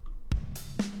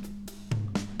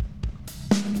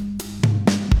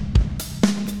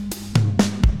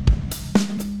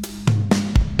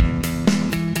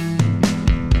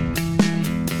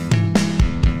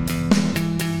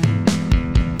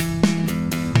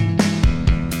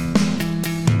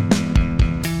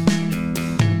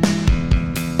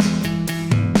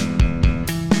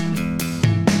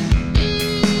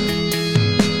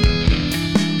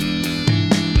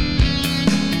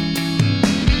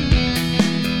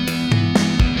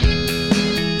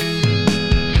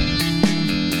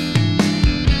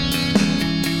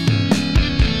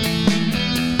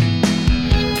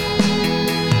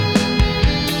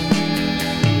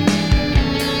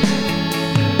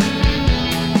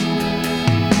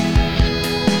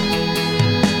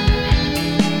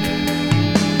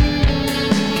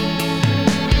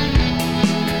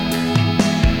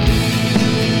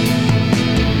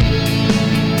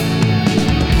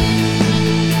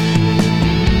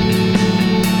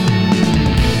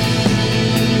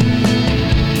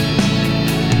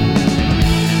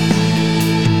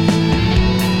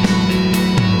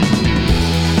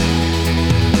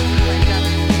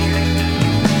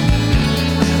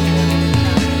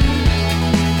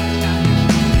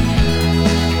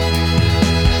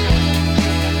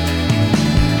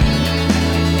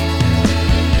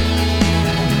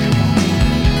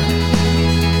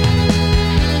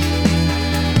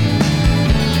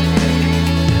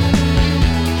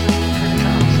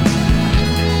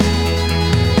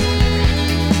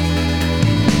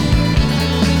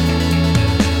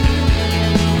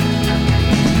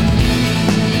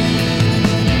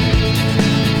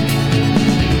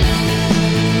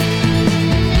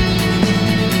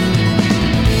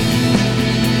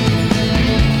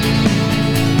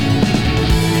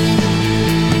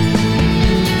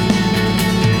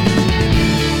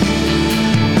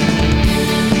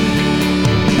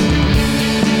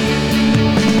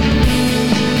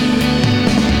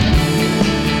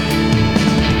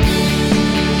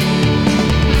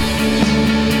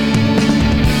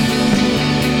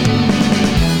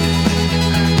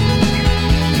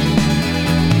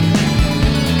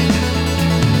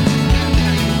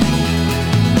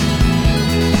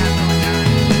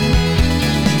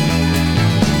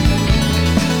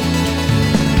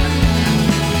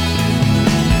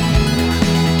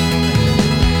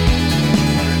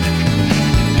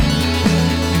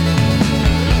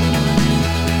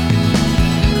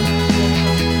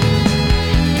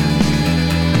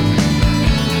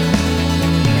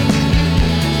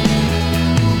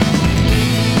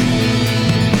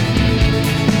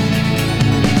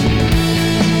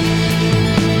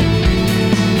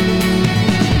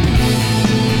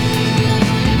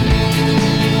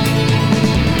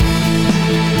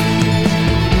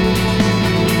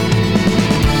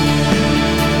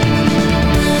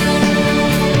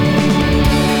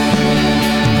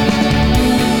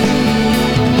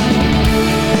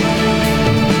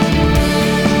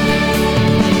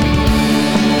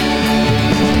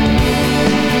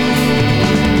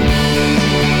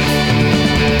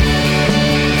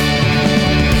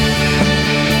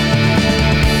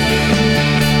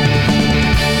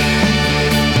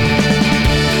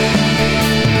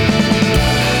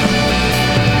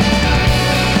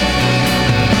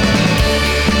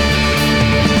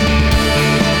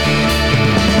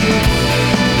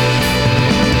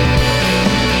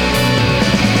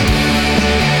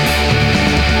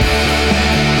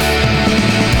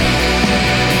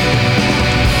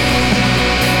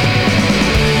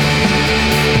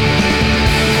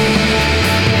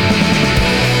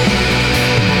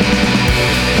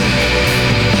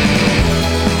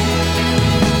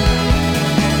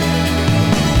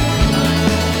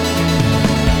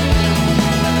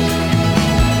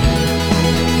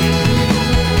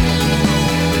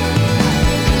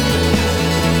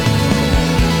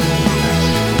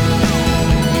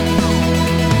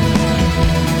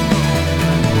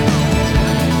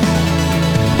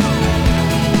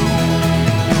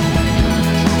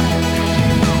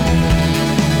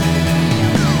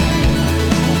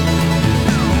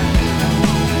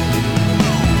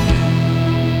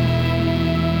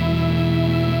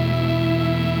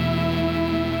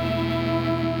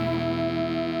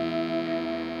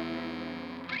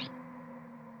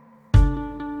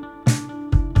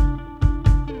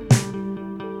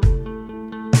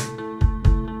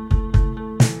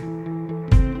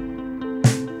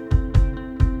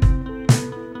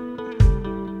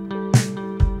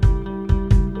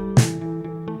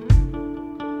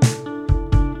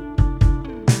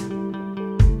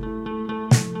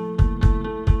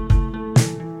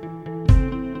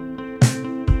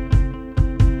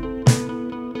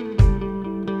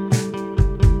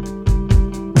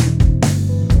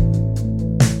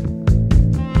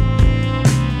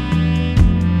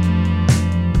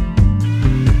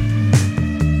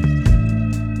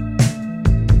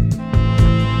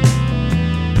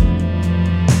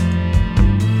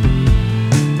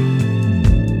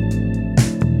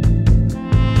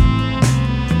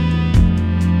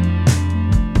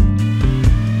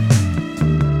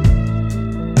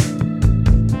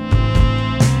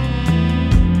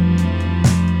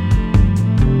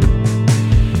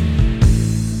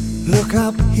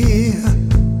 here,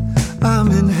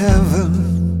 I'm in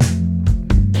heaven.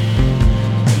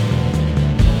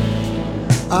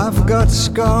 I've got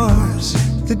scars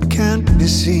that can't be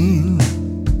seen.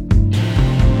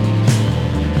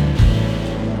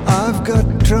 I've got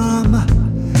drama,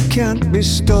 can't be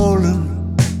stolen.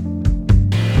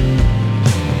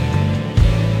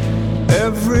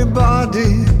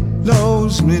 Everybody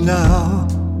knows me now.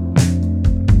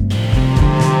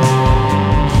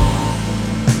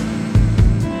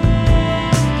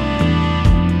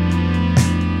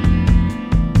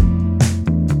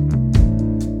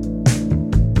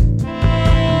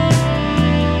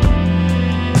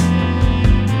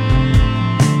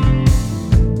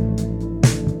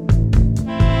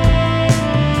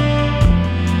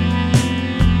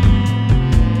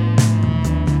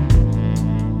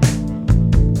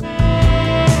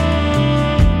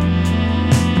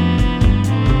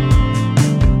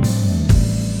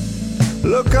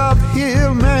 Look up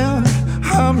here, man,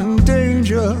 I'm in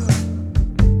danger.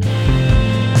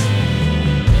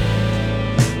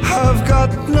 I've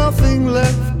got nothing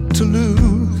left to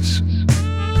lose.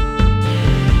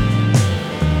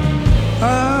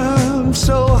 I'm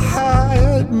so high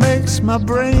it makes my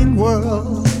brain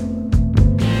whirl.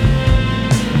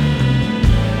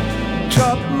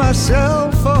 Drop my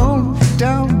cell phone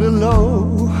down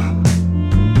below.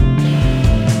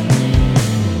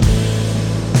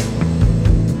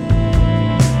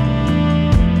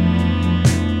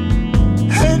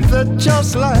 That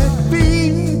just like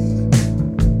me,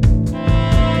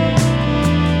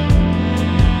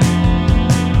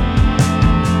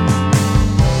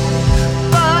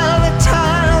 by the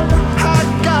time I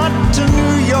got to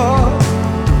New York,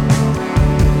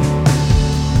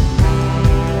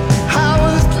 I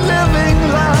was living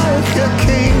like a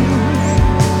king.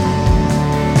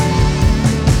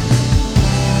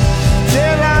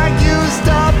 Then I used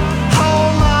up all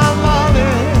my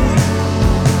money.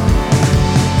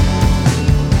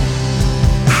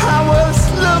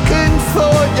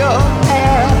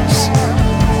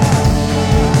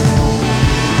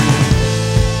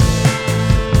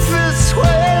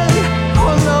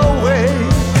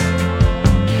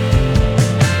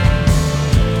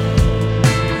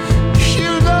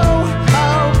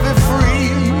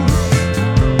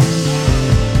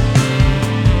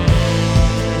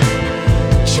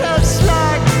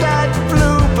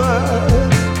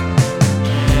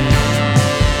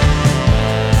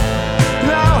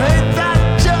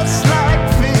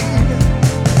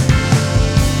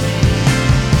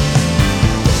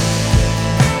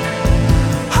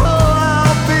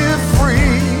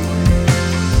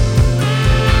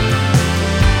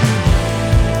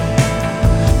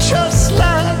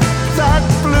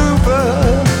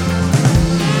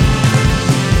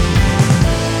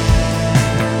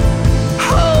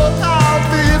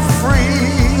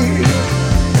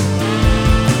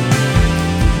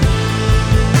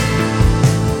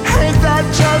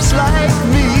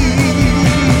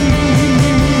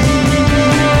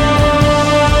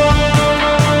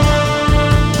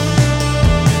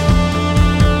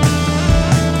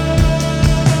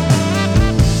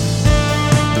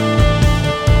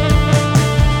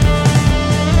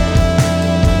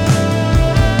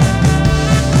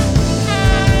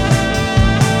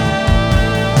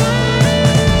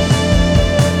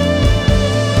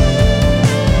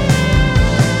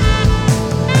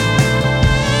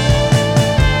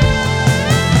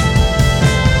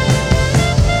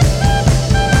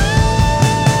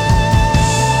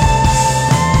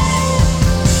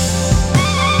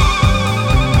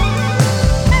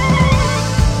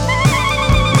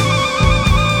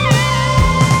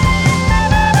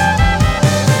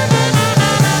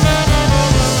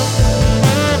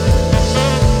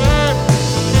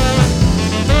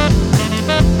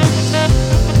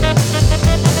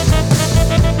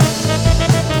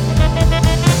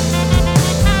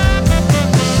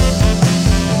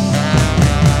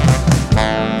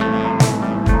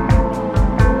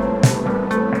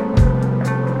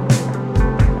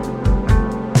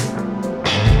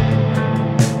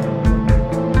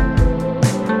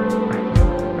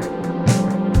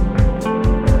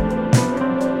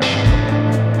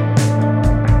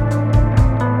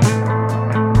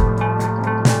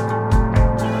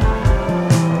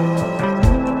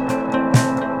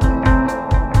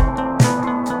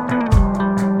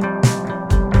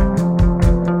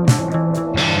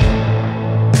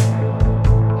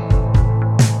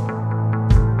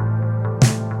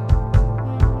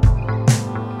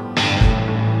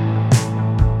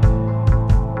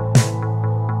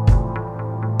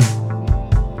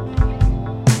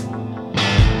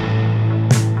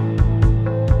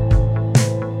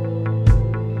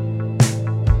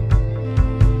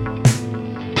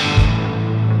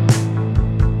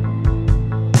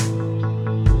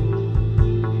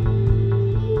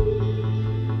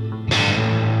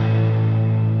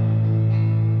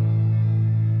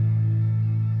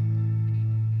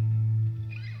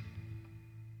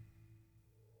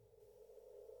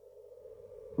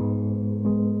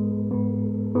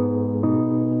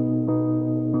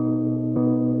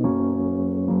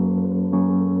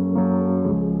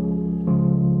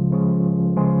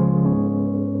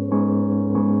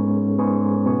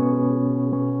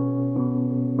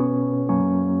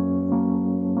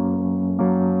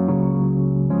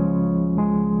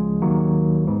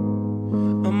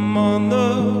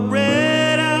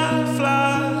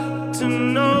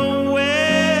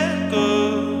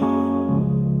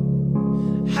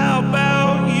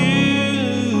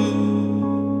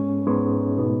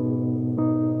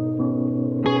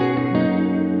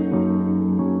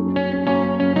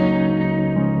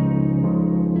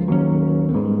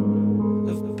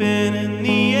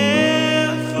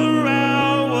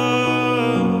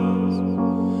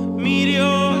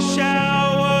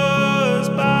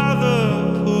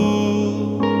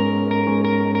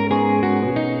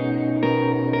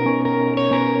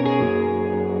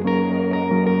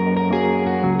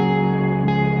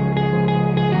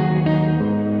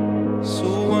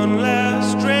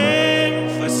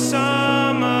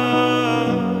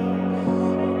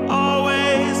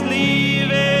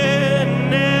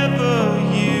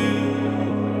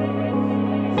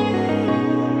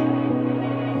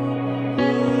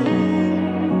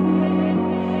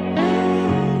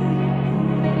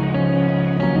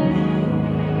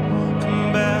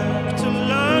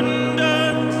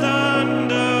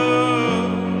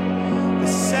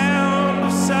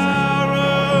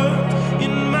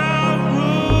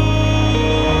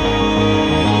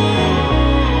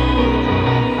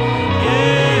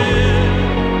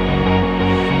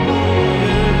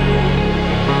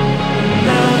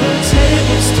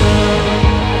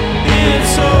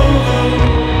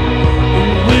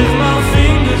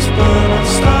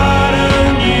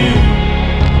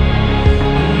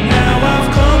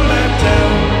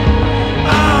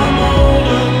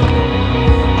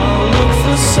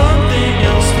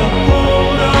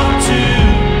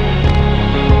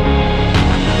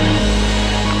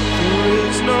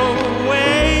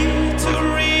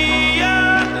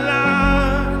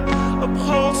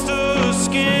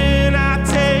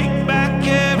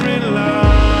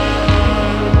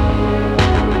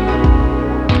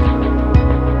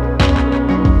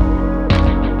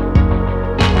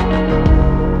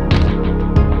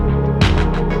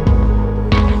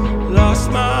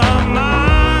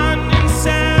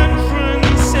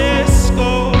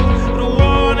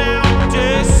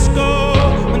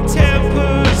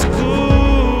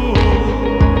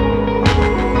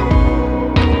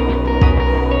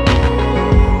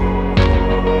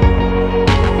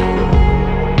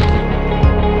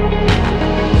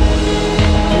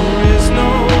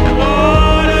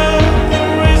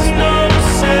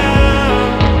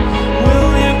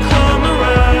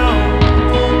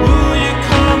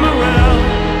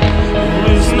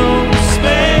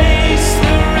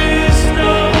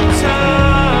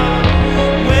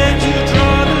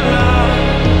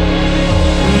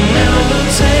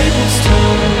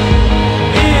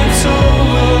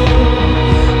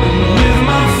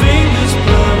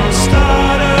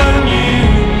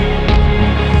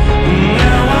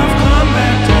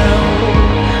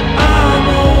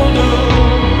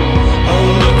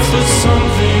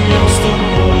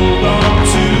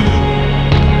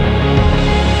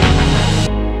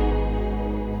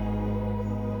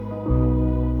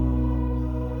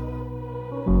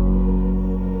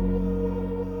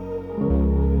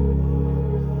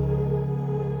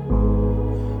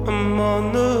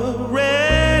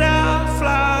 red-eye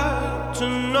fly to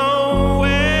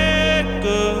nowhere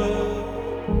good.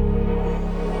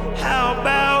 How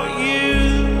about you?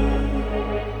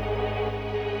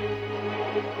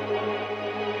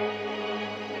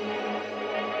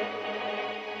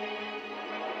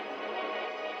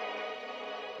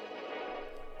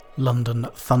 London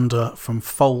Thunder from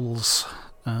Foals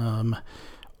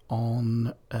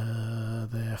on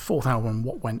their fourth album,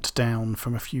 What Went Down,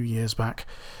 from a few years back.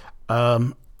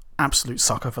 Absolute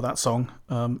sucker for that song.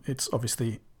 It's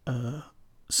obviously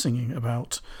singing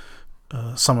about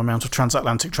some amount of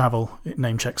transatlantic travel. It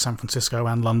name-checks San Francisco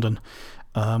and London.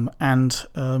 And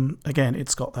again,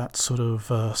 it's got that sort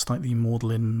of slightly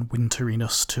maudlin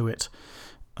winteriness to it,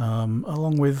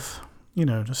 along with,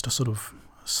 just a sort of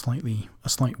slight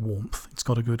warmth. It's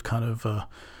got a good kind of,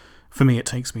 for me, it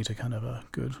takes me to kind of a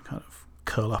good kind of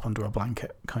curl up under a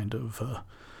blanket kind of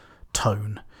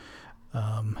tone.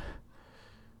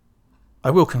 I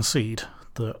will concede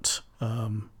that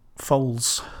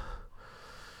Foals,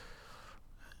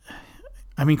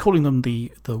 I mean, calling them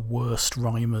the worst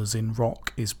rhymers in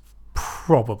rock is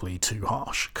probably too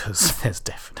harsh, because there's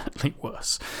definitely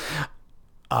worse.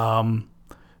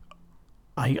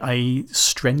 A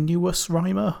strenuous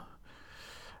rhymer,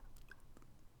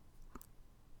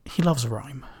 he loves a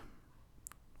rhyme,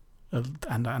 and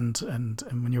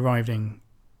when you're riding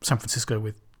San Francisco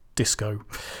with disco,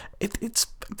 it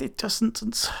doesn't.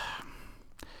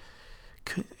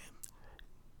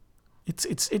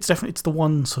 It's definitely the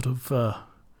one sort of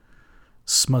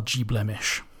smudgy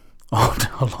blemish on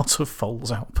a lot of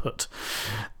Foals output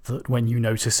that when you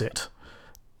notice it,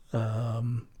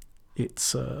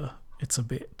 it's a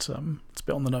bit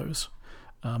on the nose.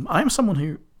 I am someone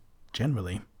who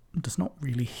generally does not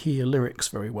really hear lyrics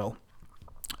very well.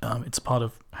 It's part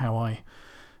of how I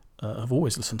have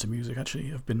always listened to music.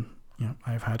 Actually,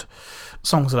 I've had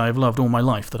songs that I've loved all my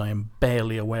life that I am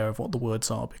barely aware of what the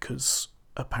words are, because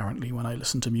apparently when I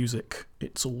listen to music,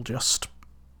 it's all just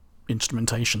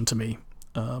instrumentation to me,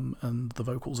 and the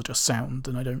vocals are just sound,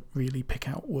 and I don't really pick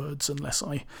out words unless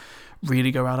I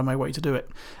really go out of my way to do it.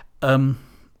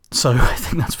 So I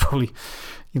think that's probably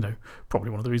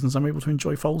one of the reasons I'm able to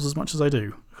enjoy Foals as much as I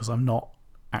do, because I'm not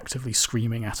actively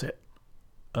screaming at it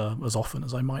as often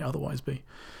as I might otherwise be.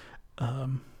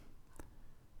 And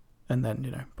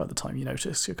then, by the time you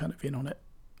notice, you're kind of in on it.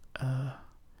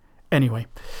 Anyway,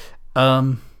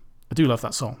 I do love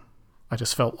that song. I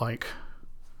just felt like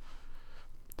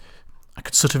I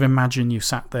could sort of imagine you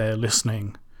sat there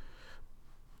listening,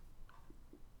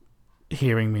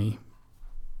 hearing me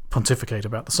pontificate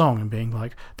about the song and being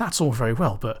like, that's all very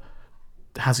well, but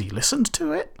has he listened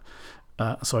to it?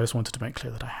 So I just wanted to make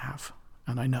clear that I have,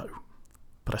 and I know,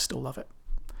 but I still love it.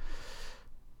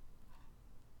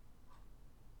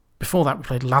 Before that, we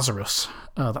played Lazarus.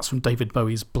 That's from David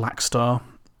Bowie's Black Star,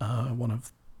 one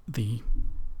of the,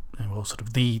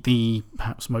 the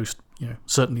perhaps most,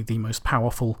 certainly the most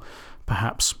powerful,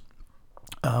 perhaps,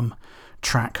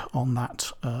 track on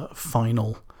that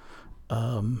final,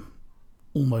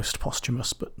 almost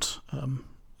posthumous, but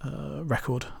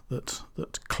record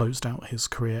that closed out his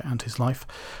career and his life.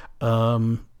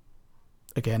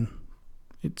 Again,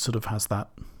 it sort of has that.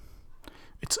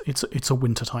 It's a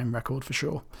wintertime record for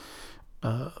sure.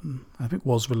 I think it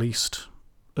was released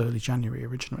early January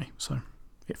originally, so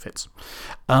it fits.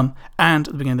 And at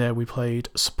the beginning there, we played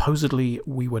Supposedly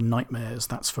We Were Nightmares.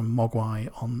 That's from Mogwai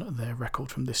on their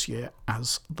record from this year,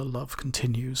 As the Love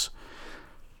Continues.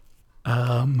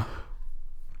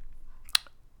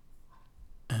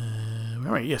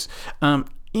 Right, yes.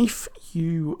 If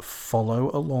you follow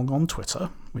along on Twitter,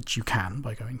 which you can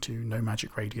by going to No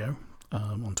Magic Radio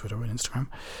on Twitter and Instagram,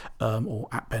 or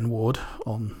at Ben Ward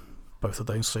on both of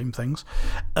those same things,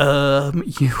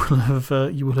 you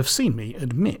will have seen me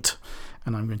admit,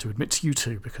 and I'm going to admit to you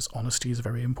too, because honesty is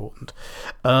very important,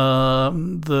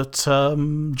 that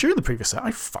during the previous set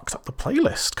I fucked up the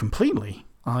playlist completely.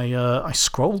 I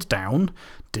scrolled down,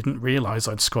 didn't realise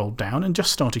I'd scrolled down, and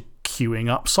just started queuing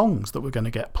up songs that were going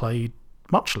to get played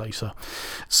much later.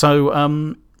 So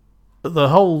I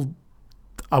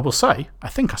will say, I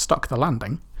think I stuck the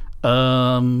landing,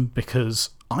 because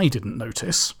I didn't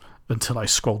notice until I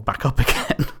scrolled back up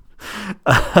again.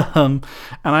 And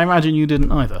I imagine you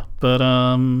didn't either. But,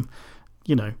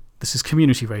 this is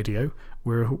community radio.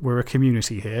 We're a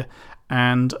community here,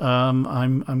 and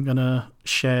I'm going to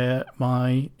share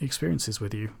my experiences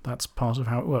with you. That's part of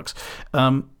how it works.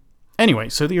 Anyway,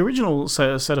 so the original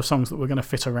set of songs that were going to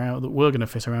fit around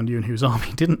You and Whose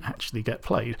Army didn't actually get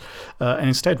played, and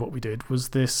instead what we did was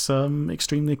this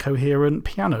extremely coherent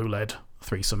piano-led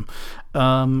threesome,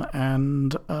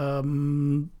 and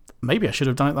maybe I should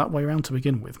have done it that way around to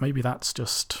begin with. Maybe that's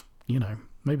just,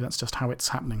 maybe that's just how it's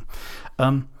happening.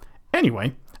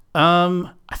 Anyway,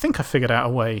 I think I figured out a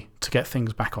way to get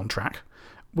things back on track.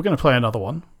 We're going to play another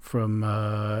one from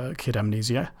Kid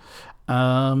Amnesia.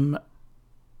 Another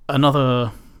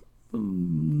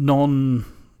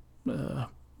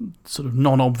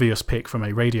non-obvious pick from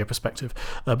a radio perspective,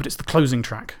 but it's the closing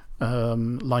track,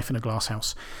 Life in a Glass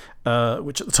House,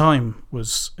 which at the time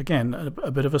was, again,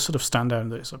 a bit of a sort of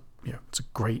standout. It's a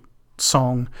great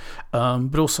song,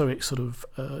 but also it sort of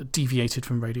deviated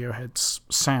from Radiohead's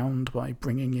sound by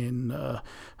bringing in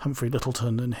Humphrey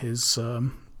Lyttelton and his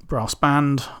brass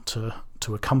band to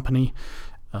accompany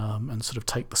and sort of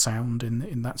take the sound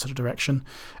in that sort of direction.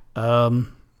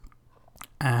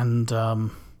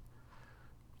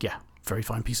 Very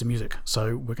fine piece of music.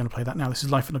 So we're going to play that now. This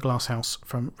is Life in a Glass House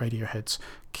from Radiohead's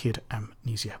Kid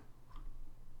Amnesia.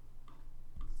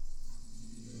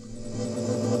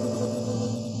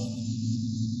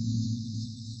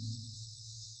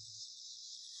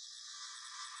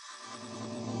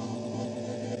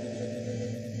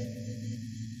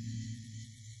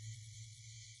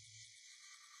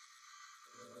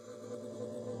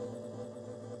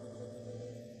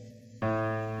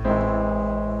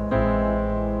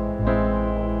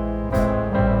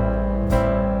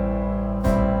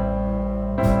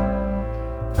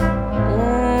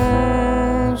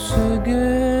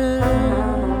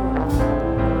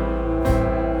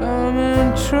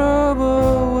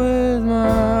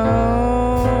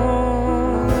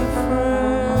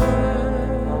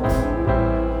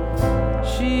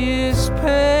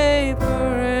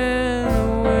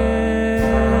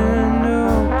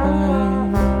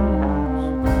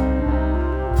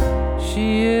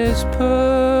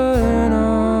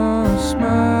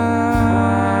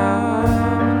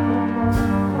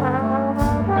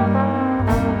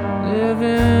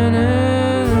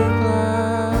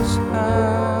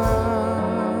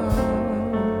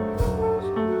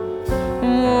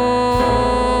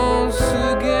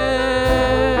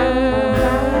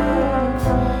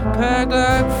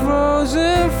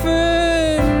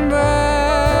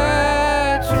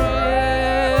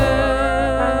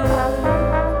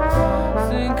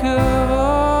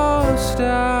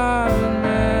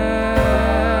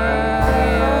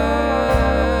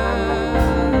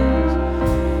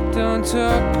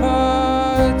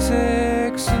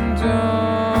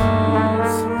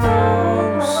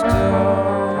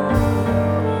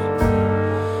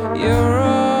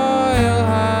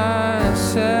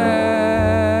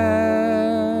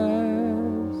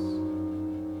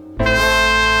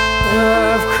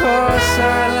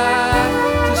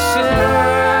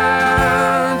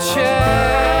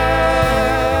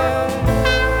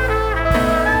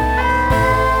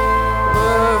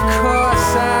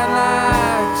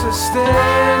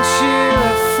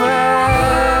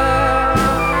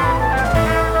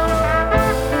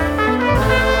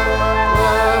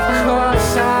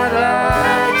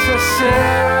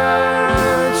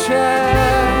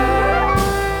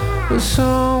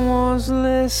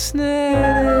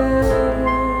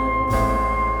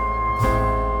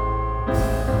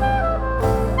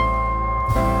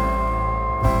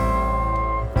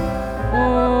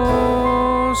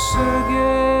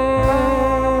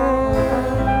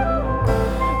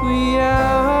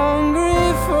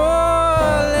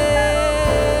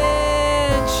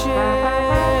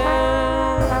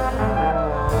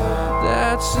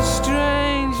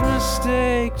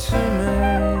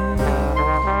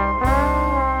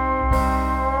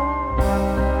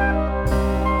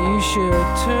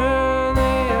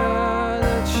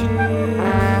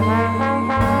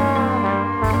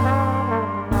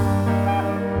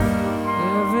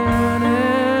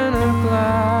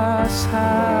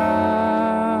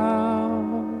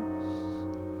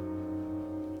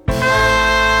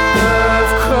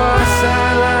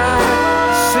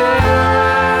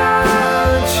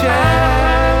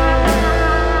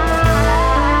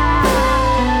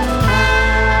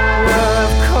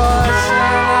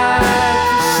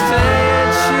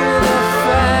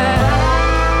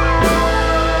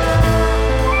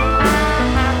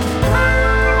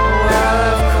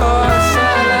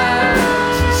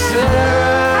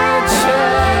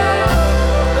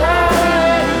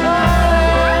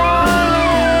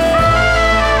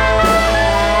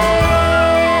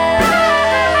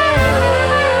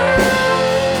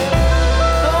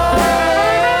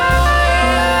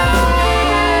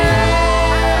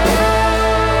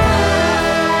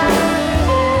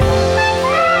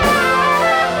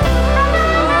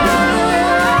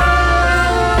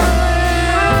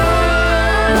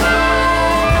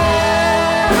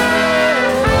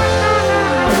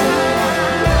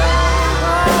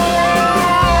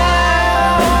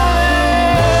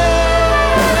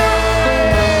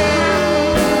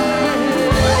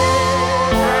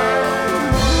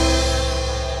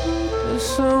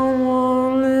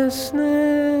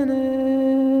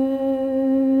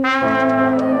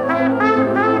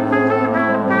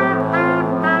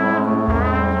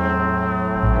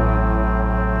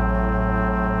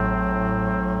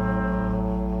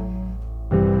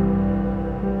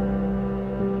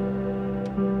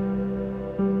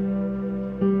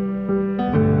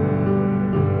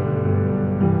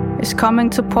 It's coming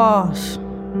to pass.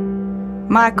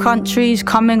 My country's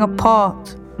coming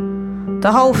apart.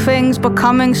 The whole thing's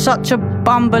becoming such a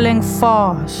bumbling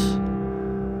farce.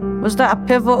 Was that a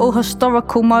pivotal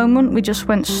historical moment we just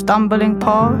went stumbling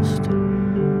past?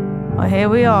 Well, here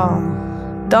we are,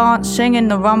 dancing in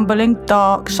the rumbling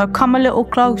dark, so come a little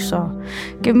closer.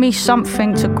 Give me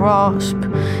something to grasp.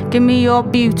 Give me your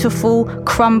beautiful,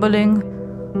 crumbling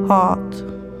heart.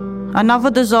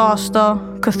 Another disaster,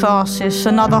 catharsis,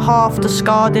 another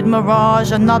half-discarded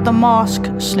mirage, another mask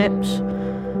slips.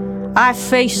 I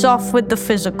face off with the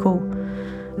physical,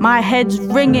 my head's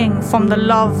ringing from the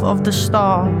love of the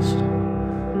stars.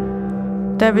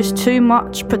 There is too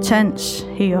much pretense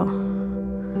here,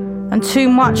 and too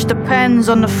much depends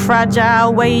on the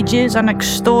fragile wages and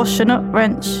extortionate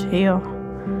rents here.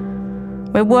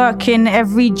 We're working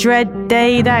every dread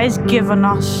day that is given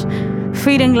us,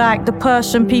 feeling like the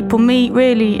person people meet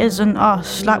really isn't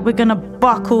us, like we're gonna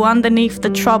buckle underneath the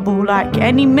trouble, like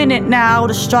any minute now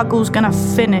the struggle's gonna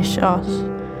finish us.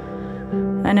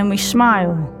 And then we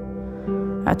smile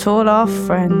at all our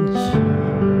friends.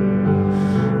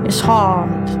 It's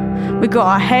hard. We got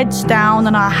our heads down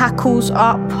and our hackles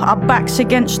up, our backs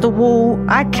against the wall.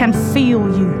 I can feel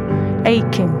you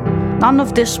aching. None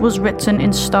of this was written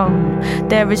in stone.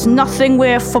 There is nothing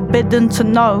we're forbidden to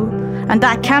know. And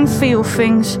I can feel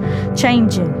things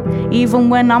changing. Even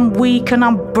when I'm weak and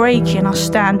I'm breaking, I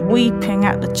stand weeping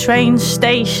at the train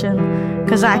station,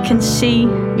 'cause I can see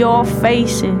your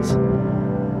faces.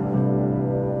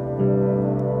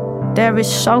 There is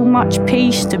so much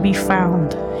peace to be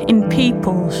found in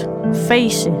people's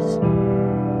faces.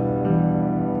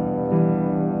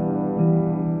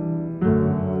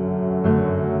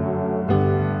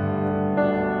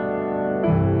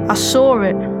 I saw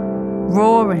it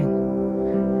roaring.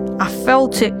 I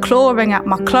felt it clawing at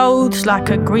my clothes like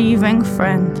a grieving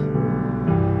friend.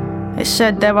 It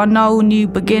said there are no new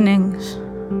beginnings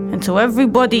until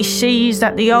everybody sees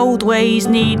that the old ways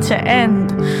need to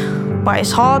end. But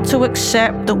it's hard to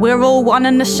accept that we're all one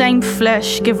and the same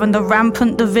flesh, given the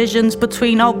rampant divisions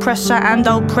between oppressor and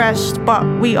oppressed. But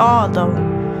we are, though.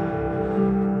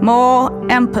 More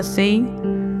empathy,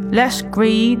 less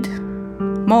greed,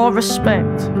 more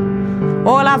respect.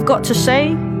 All I've got to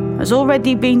say has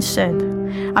already been said.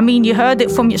 I mean, you heard it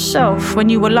from yourself when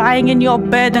you were lying in your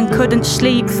bed and couldn't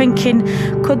sleep, thinking,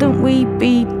 couldn't we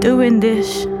be doing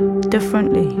this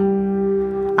differently?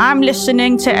 I'm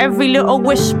listening to every little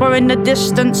whisper in the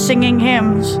distance singing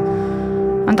hymns,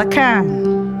 and I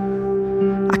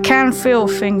can feel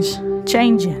things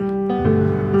changing,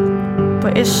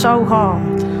 but it's so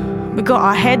hard. We got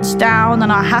our heads down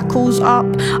and our hackles up,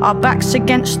 our backs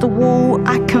against the wall.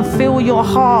 I can feel your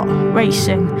heart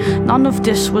racing. None of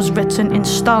this was written in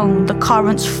stone. The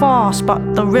current's fast, but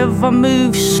the river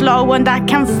moves slow, and I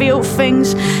can feel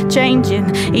things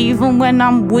changing. Even when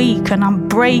I'm weak and I'm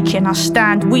breaking, I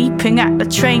stand weeping at the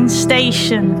train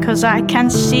station, 'cause I can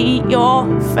see your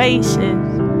faces.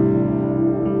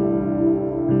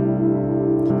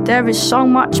 There is so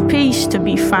much peace to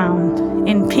be found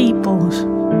in people's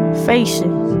faces.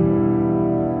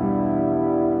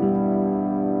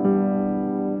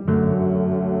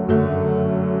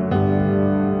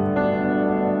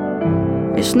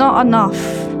 It's not enough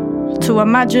to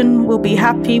imagine we'll be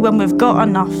happy when we've got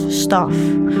enough stuff.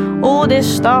 All this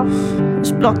stuff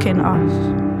is blocking us.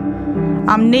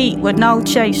 I'm neat with no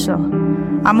chaser.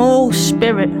 I'm all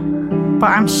spirit, but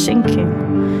I'm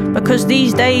sinking, because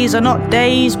these days are not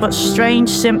days but strange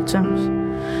symptoms.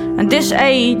 And this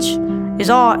age is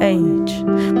our age,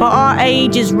 but our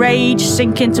age is rage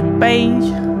sinking to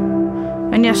beige.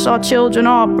 And yes, our children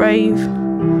are brave,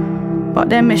 but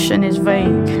their mission is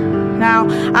vague. Now,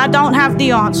 I don't have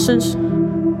the answers,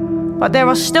 but there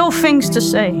are still things to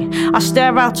say. I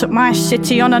stare out at my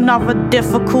city on another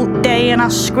difficult day and I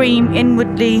scream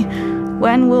inwardly,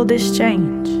 when will this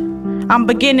change? I'm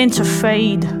beginning to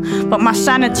fade, but my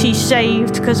sanity's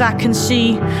saved, 'cause I can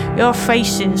see your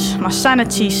faces. My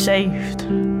sanity's saved,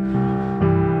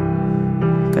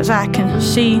 'cause I can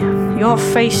see your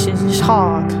faces. It's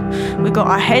hard. We got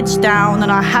our heads down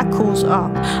and our hackles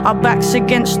up, our backs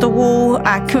against the wall.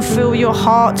 I can feel your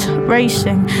heart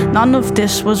racing. None of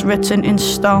this was written in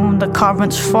stone. The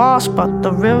current's fast, but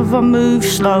the river moves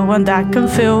slow, and I can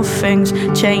feel things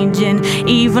changing.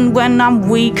 Even when I'm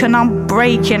weak and I'm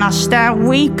breaking, I stand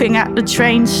weeping at the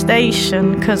train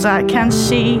station, 'cause I can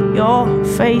see your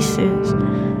faces.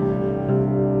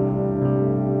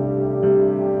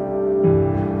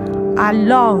 I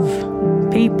love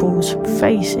people's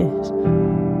faces.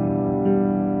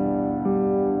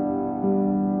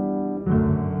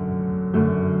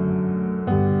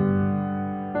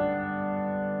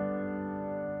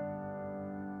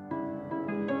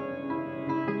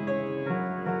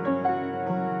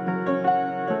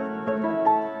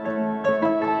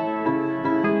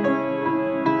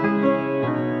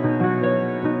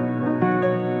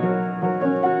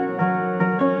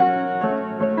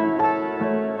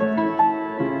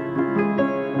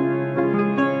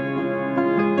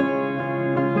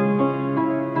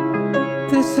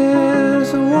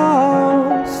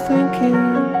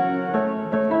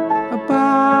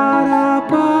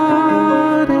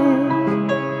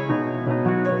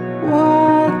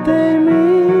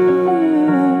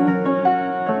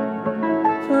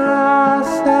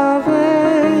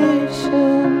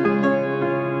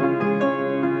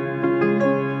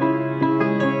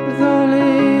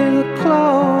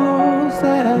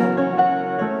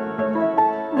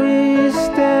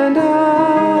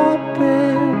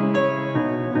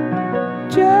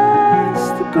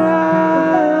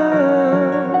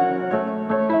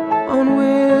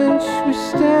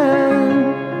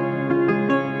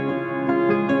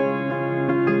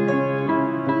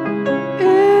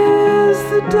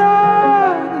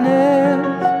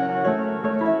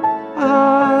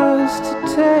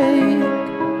 take,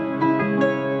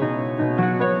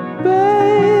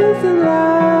 bathed in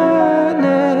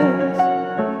lightness,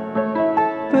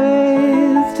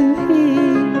 bathed in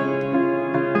heat.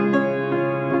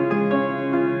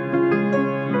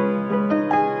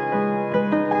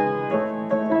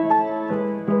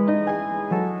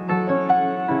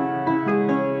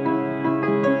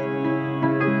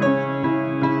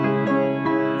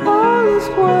 All is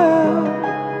well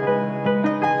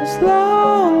as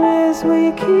long as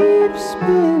we keep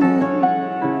spinning.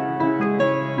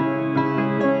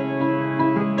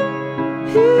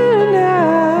 Here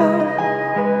now,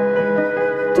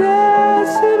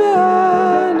 dancing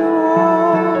behind the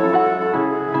wall,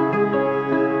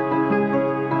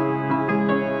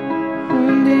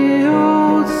 and the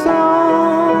old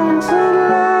songs and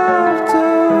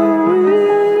laughter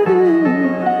within.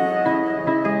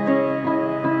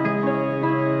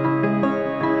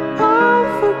 I'm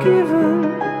forgiven,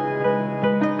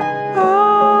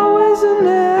 always and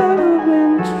never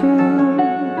been true.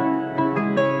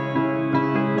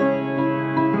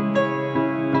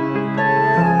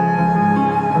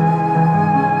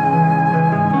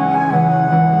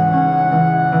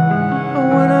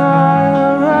 When I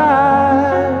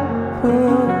arrive,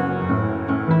 will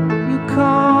you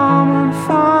come and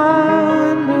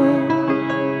find me?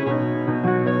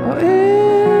 Or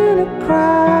in a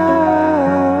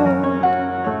crowd,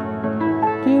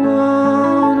 be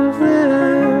one of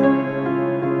them?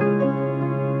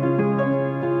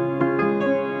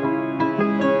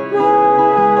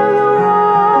 More than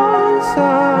once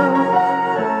I'm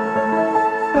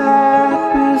back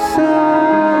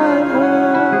beside her.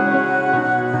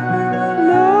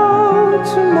 No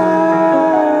tomorrows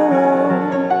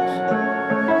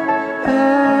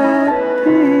at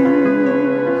peace.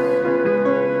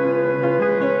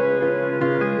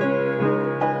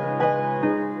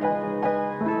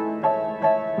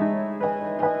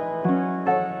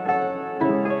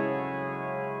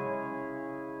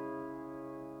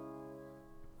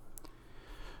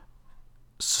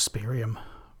 Suspirium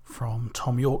from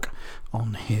Tom York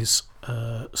on his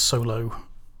solo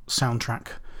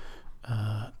soundtrack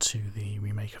to the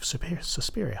remake of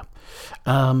Suspiria.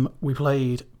 We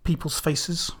played People's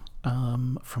Faces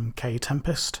from K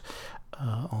Tempest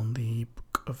on the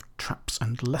Book of Traps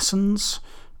and Lessons,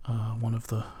 one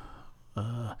of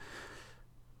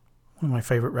my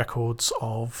favourite records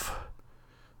of,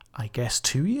 I guess,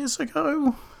 2 years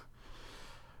ago.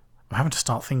 I'm having to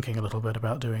start thinking a little bit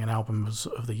about doing an album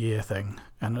of the year thing,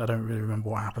 and I don't really remember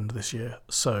what happened this year,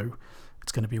 so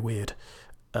it's going to be weird,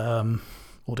 or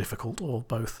difficult, or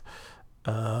both.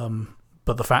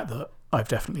 But the fact that I've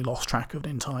definitely lost track of the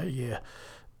entire year,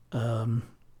 and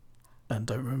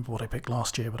don't remember what I picked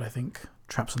last year, but I think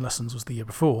Traps and Lessons was the year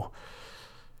before,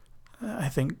 I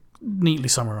think neatly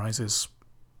summarises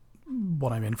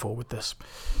what I'm in for with this.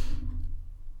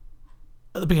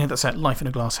 At the beginning of that set, Life in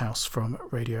a Glass House from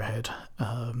Radiohead,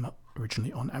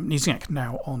 originally on Amnesiac,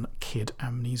 now on Kid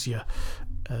Amnesia,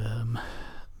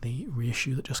 the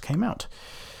reissue that just came out.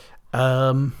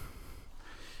 One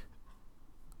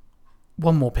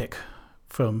more pick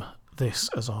from this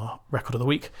as our record of the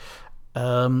week.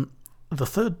 The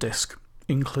third disc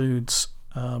includes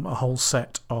a whole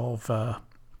set of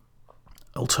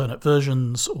alternate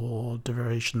versions or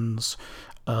derivations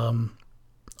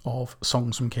of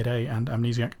songs from Kid A and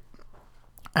Amnesiac,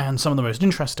 and some of the most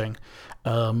interesting,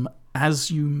 as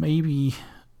you may be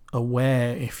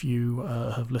aware if you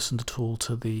have listened at all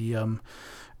to the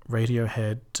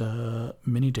Radiohead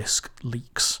mini-disc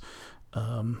leaks,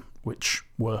 which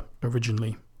were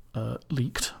originally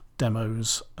leaked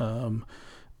demos and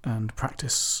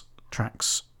practice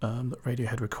tracks that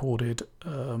Radiohead recorded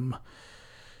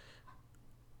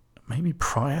maybe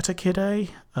prior to Kid A.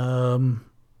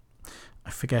 I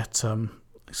forget the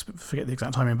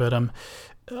exact timing, but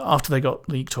after they got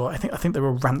leaked, or I think they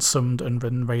were ransomed, and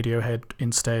then Radiohead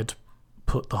instead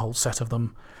put the whole set of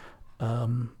them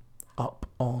up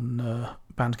on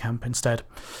Bandcamp instead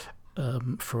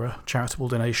for a charitable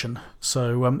donation.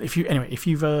 So if you've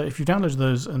downloaded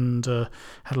those and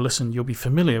had a listen, you'll be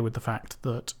familiar with the fact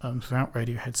that throughout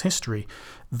Radiohead's history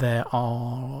there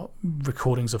are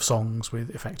recordings of songs with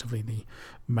effectively the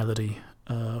melody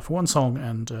for one song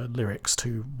and lyrics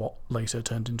to what later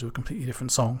turned into a completely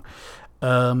different song.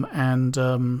 And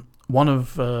one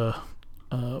of the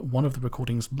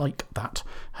recordings like that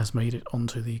has made it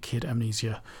onto the Kid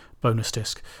Amnesia bonus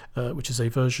disc, which is a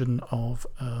version of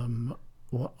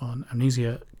what on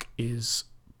Amnesia is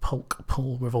Polk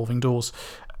Pull Revolving Doors,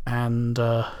 and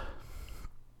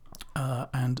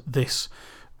this,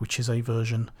 which is a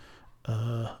version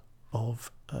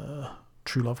of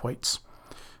True Love Waits.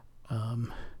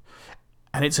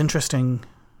 And it's interesting,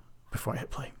 before I hit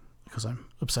play, because I'm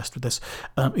obsessed with this,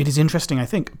 it is interesting, I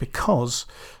think, because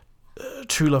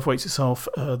True Love Waits itself,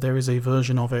 there is a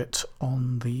version of it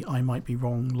on the I Might Be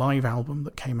Wrong live album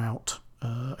that came out,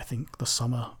 I think, the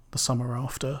summer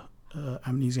after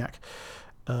Amnesiac.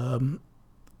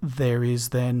 There is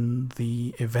then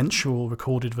the eventual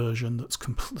recorded version that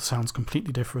sounds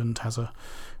completely different, has a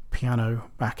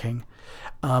piano backing,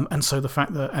 and so the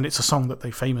fact that, and it's a song that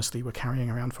they famously were carrying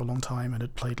around for a long time and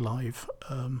had played live,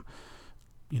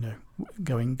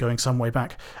 going some way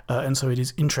back, and so it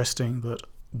is interesting that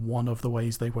one of the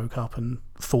ways they woke up and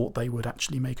thought they would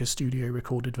actually make a studio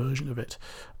recorded version of it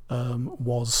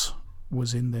was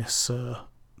in this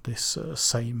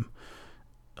same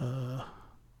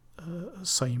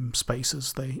space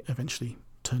as they eventually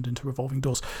turned into Revolving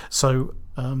Doors. So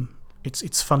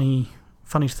it's funny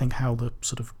to think how the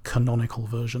sort of canonical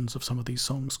versions of some of these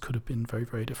songs could have been very,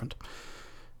 very different.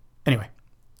 Anyway,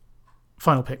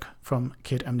 final pick from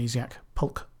Kid Amnesiac,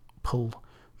 Pulk Pull,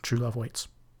 True Love Waits.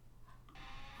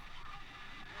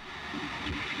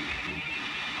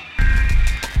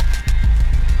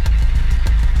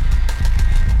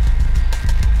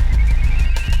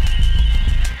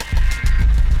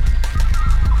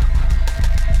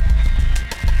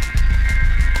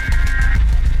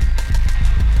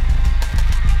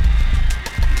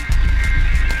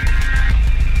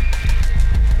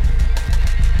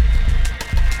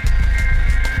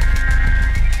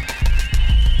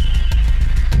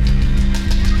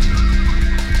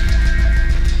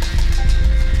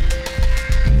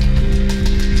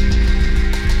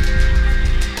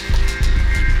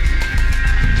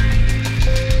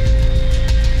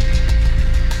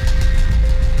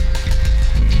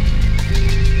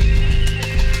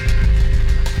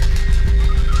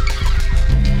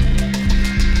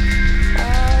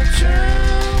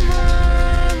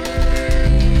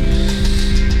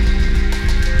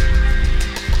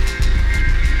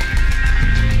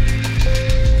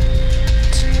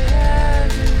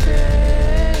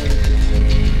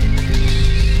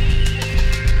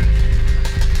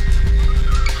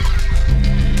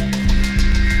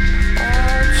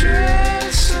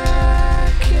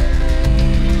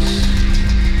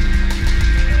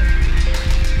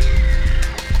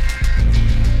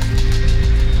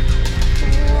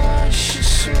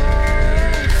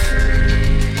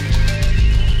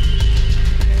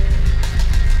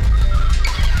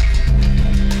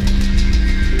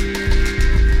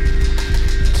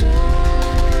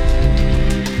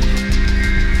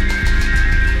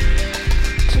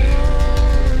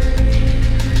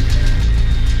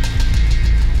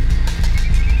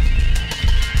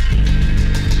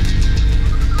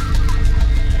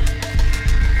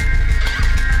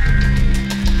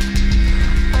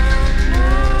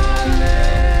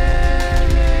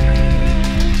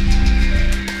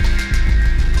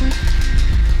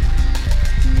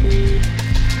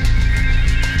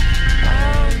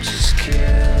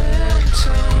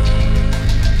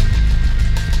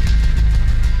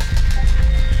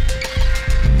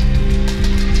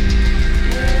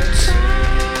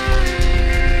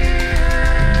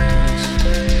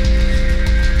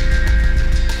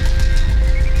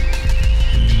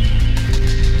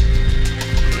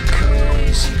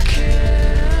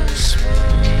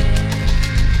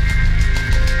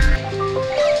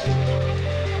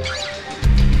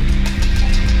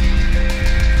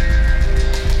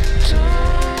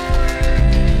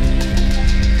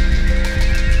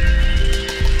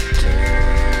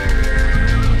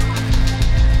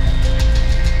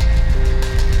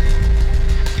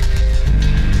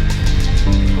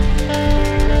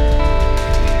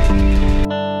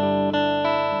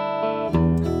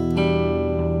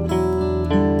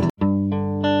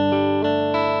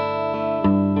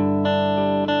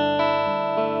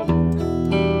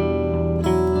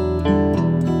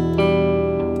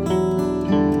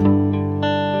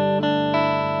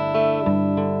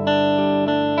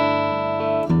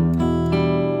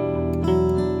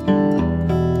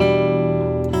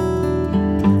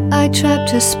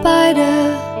 trapped a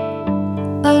spider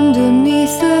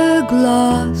underneath the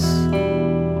glass.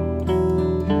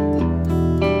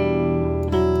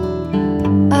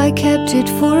 I kept it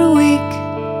for a week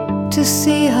to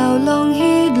see how long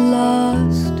he'd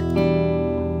last.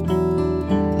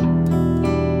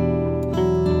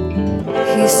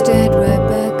 He stared right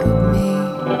back at me.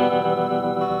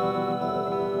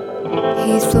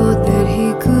 He thought that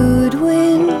he could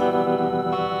win.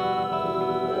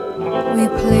 We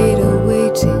played a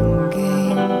waiting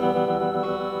game.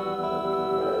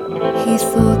 He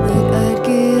thought that I'd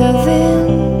give in.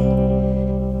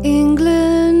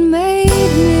 England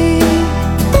made me.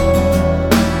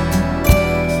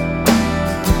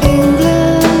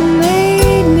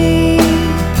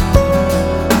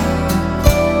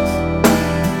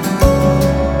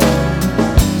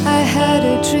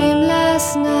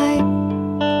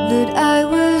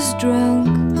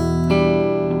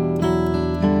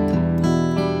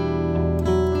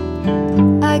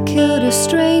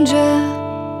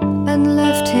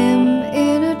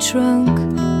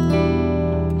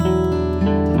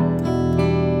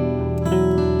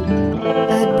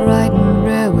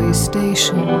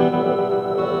 station.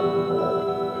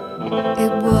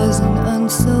 It was an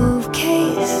unsolved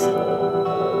case,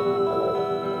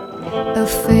 a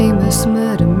famous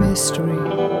murder mystery.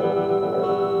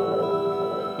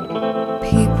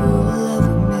 People love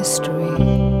a mystery.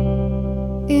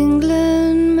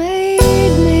 England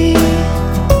made me.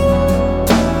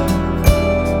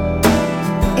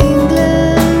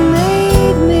 England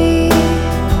made me.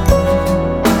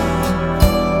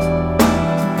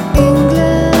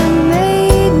 England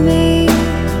made me.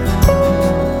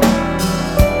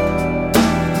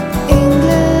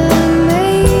 England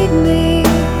made me.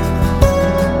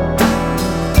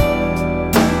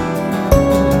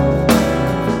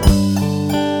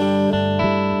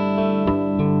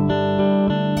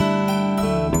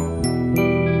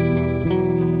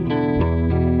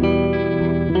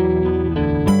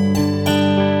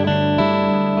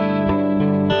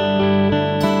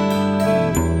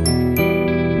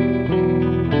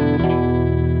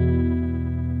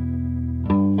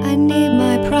 I need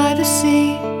my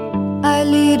privacy. I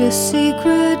lead a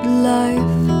secret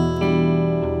life.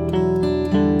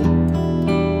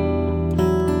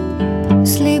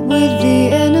 Sleep with the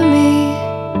enemy,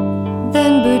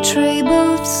 then betray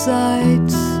both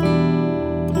sides.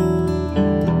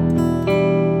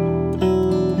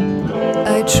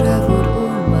 I traveled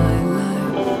all my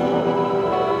life,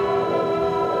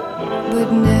 but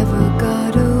never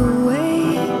got away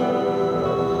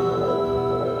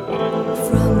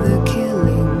from the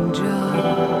killing jar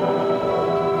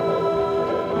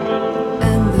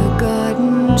and the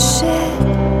garden shed.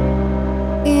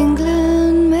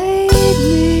 England made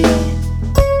me.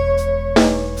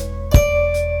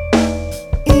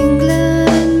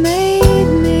 England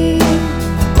made me.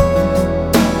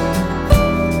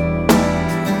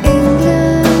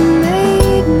 England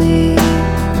made me.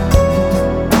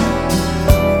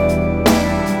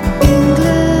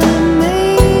 England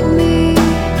made me.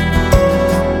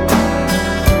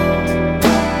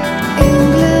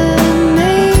 England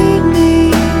made me.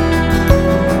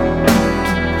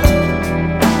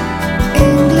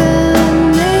 England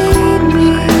made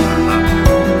me.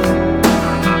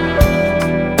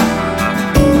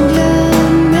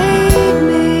 England made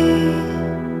me.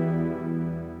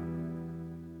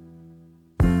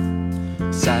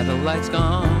 Satellites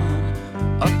gone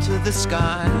up to the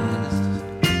skies.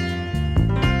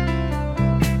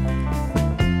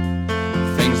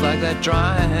 Things like that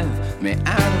drive me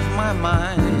out of my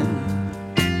mind.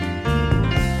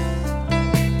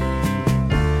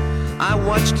 I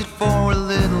watched it for a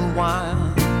little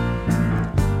while.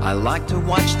 I like to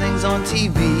watch things on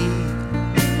TV.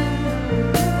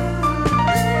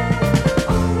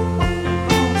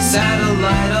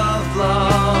 Satellite of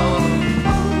love.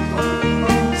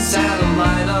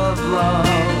 Satellite of love.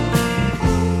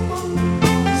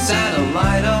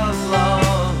 Satellite of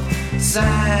love.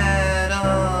 Satellite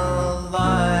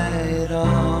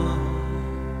of.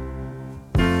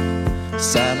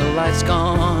 Satellite's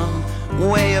gone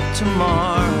way up to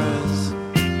Mars.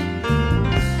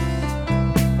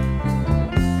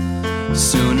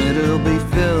 Soon it'll be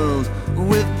filled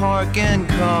with parking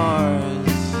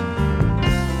cars.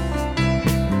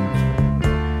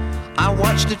 I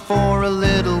watched it for a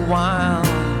little while.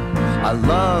 I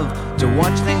love to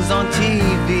watch things on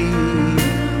TV.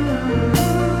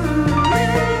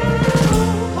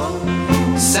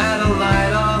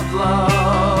 Satellite of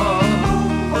love.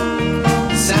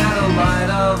 Satellite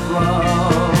of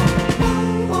love.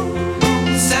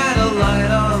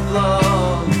 Satellite of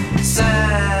love.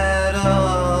 Satellite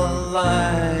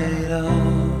of.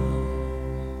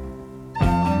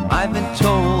 I've been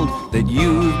told that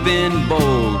you've been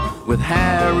bold with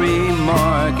Harry,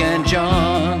 Mark, and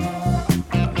John.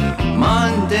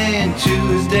 Monday and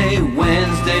Tuesday,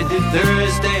 Wednesday to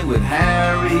Thursday with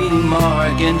Harry,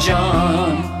 Mark, and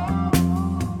John.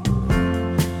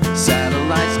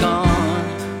 Satellites gone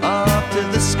up to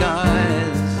the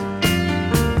skies.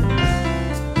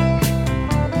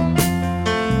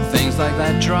 Things like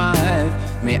that drive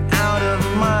me out of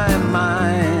my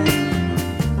mind.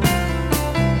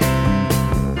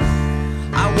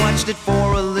 I watched it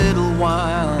for a little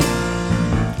while.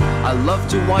 I love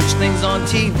to watch things on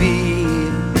TV.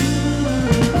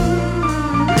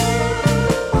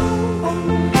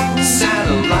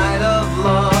 Satellite of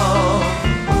love.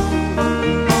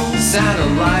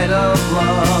 Satellite of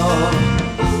love.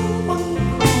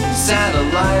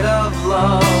 Satellite of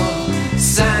love.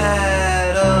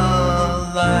 Satellite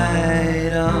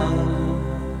of.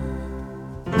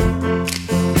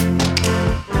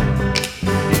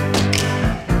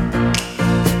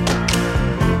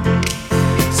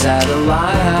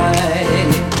 Satellite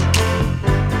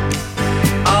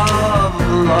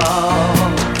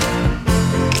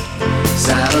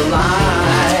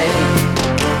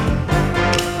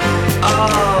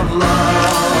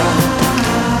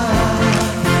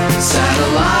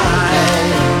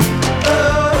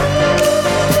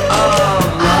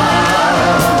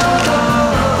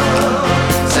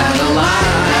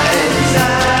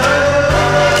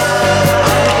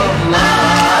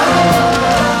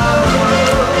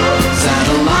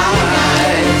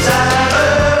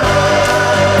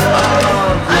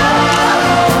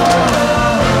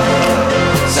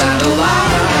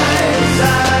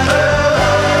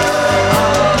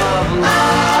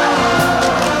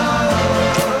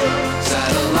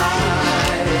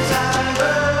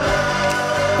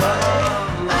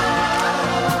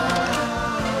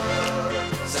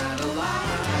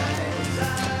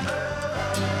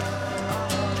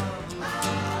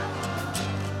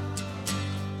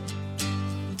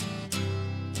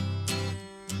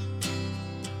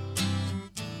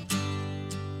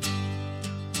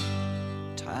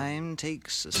time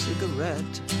takes a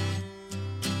cigarette,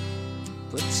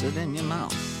 puts it in your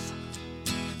mouth.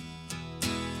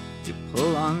 You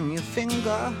pull on your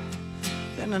finger,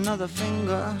 then another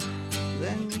finger,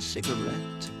 then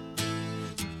cigarette.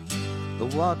 The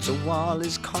water wall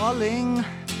is calling,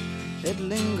 it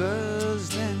lingers,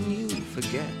 then you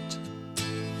forget.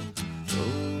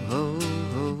 Oh, ho,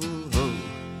 ho, ho,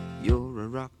 you're a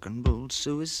rock and roll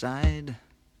suicide.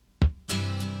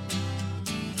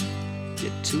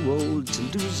 You're too old to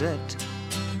lose it,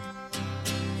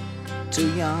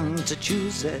 too young to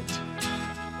choose it.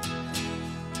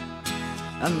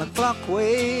 And the clock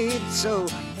waits so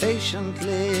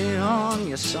patiently on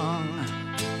your song.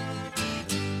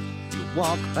 You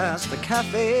walk past the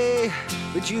cafe,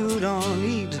 but you don't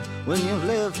eat when you've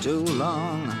lived too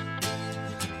long.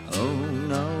 Oh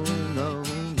no, no,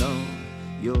 no,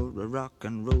 you're a rock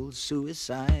and roll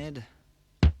suicide.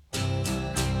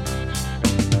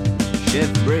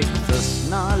 Ship breaks the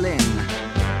snarling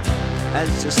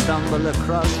as you stumble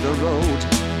across the road.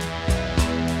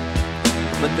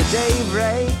 But the day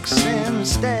breaks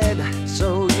instead,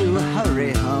 so you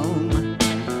hurry home.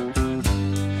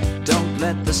 Don't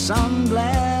let the sun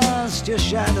blast your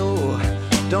shadow,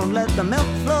 don't let the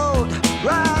milk float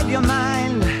ride your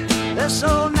mind. They're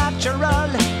so natural,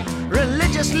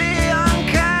 religiously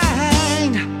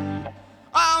unkind.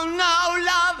 Oh no,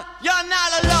 love, you're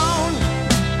not alone.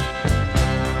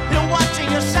 You're watching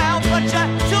yourself, but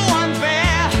you're too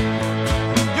unfair.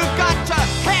 You've got your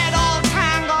head all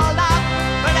tangled up,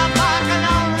 but a buck can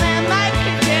only make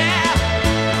you care.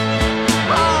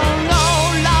 Oh no,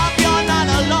 love, you're not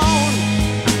alone.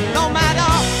 No matter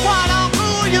what or who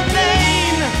you've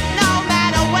been, no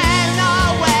matter when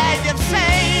or where you've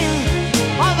seen,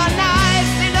 all the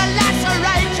knives need to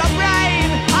lacerate your brain.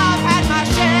 I've had my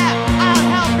share, I'll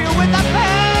help you with the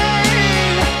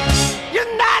pain.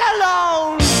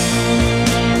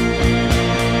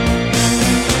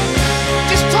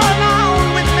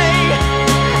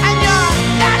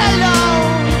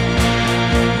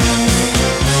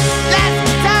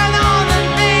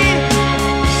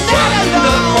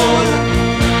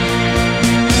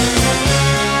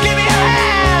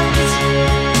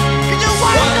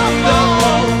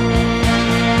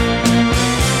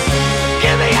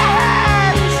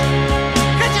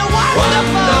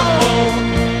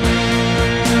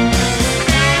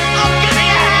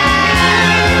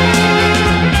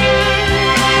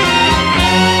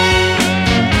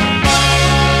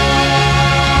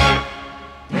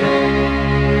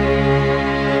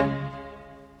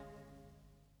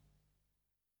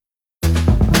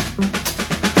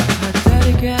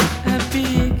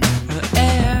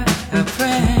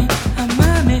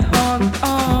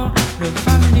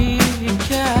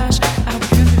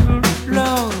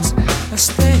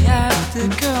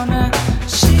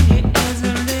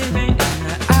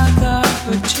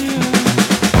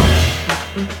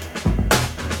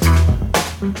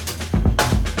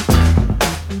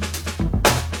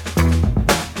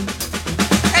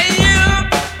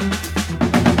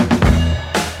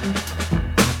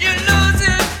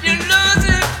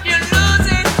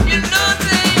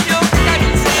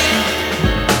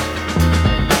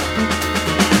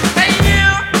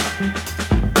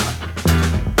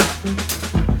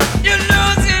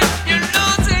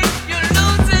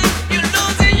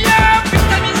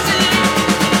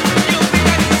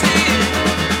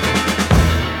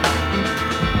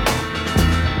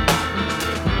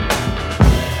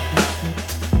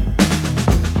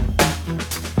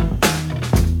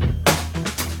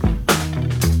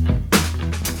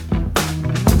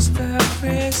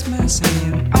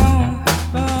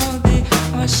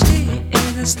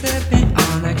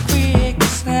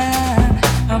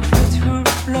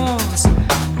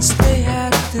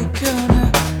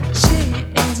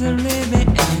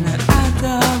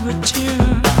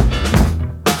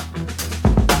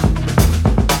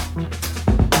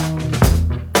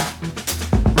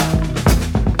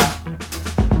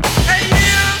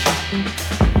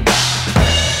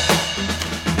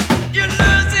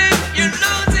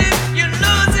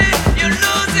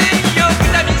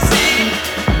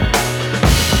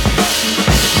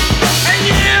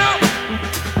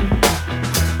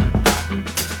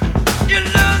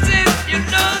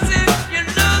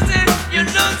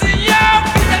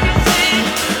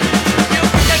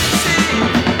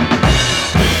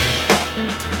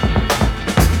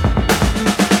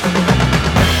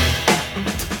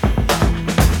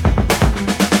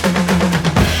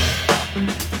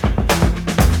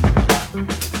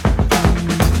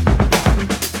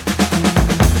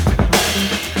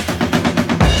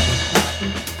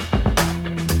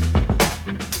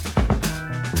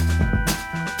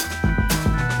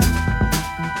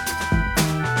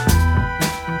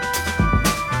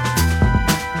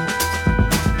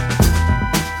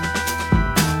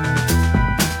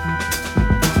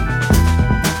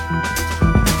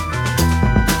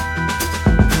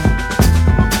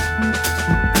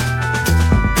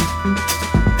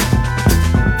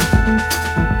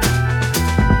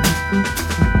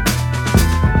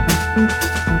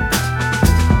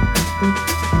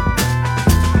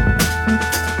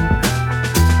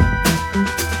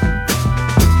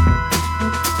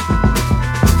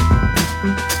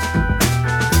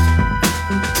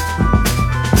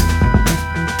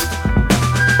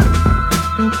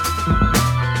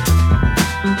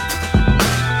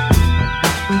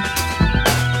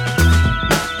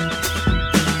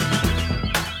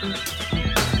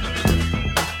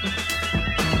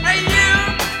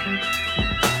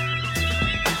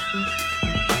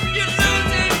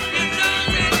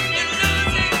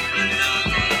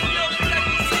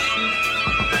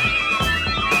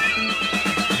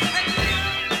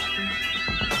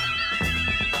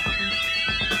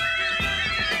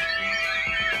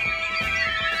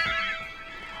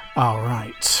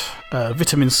 Right.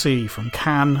 Vitamin C from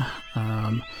Can.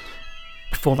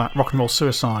 Before that, Rock and Roll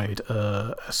Suicide.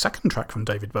 A second track from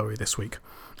David Bowie this week.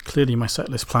 Clearly my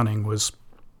setlist planning was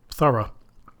thorough.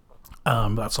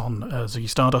 That's on Ziggy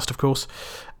Stardust, of course.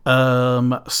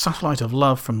 Satellite of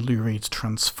Love from Lou Reed's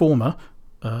Transformer,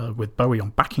 with Bowie on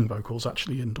backing vocals,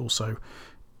 actually, and also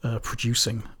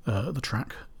producing the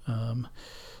track,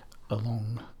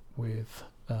 along with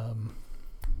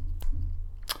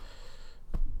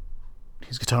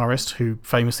his guitarist, who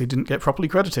famously didn't get properly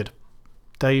credited.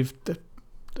 Dave...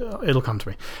 it'll come to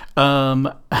me.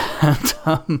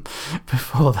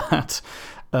 Before that,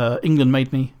 England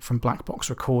Made Me from Black Box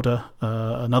Recorder,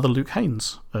 another Luke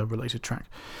Haynes related track,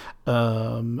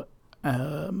 on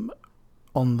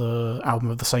the album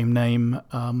of the same name.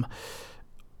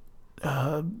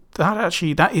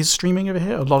 That is streaming over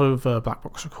here. A lot of Black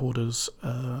Box Recorders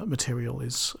material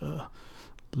is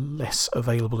less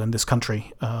available in this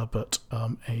country, but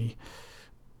a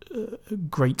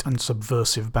great and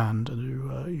subversive band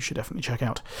who you should definitely check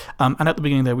out. And at the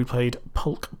beginning there we played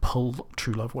Pulk Pull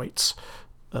True Love Waits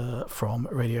from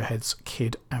Radiohead's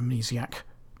Kid Amnesia,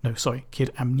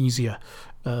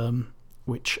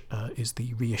 which is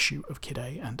the reissue of Kid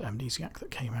A and Amnesiac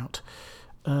that came out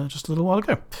just a little while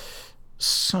ago.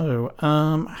 So,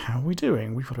 how are we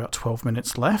doing? We've got about 12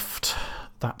 minutes left.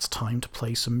 That's time to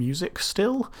play some music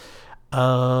still.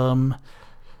 I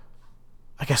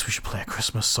guess we should play a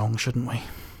Christmas song, shouldn't we?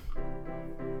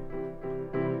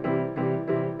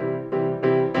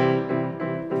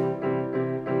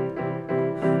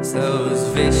 It's those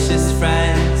vicious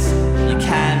friends you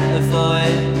can't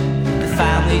avoid. The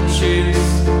family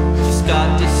truce just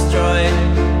got destroyed.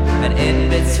 And in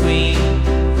between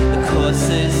the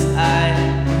courses I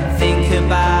think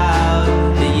about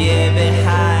the year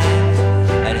behind.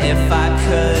 And if I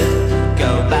could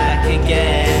go back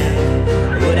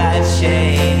again, would I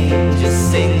change a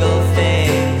single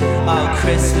thing? Oh,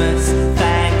 Christmas,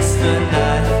 thanks for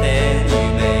nothing. You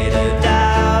made a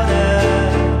doubter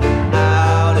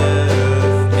out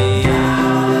of me. A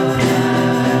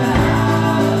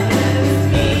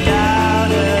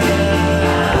doubter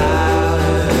out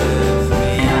of me.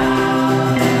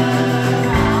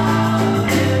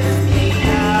 A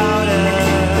doubter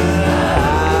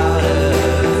out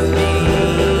of me.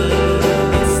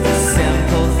 It's the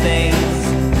simple things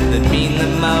that mean the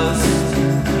most.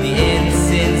 The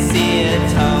insincere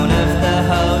tone of the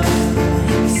host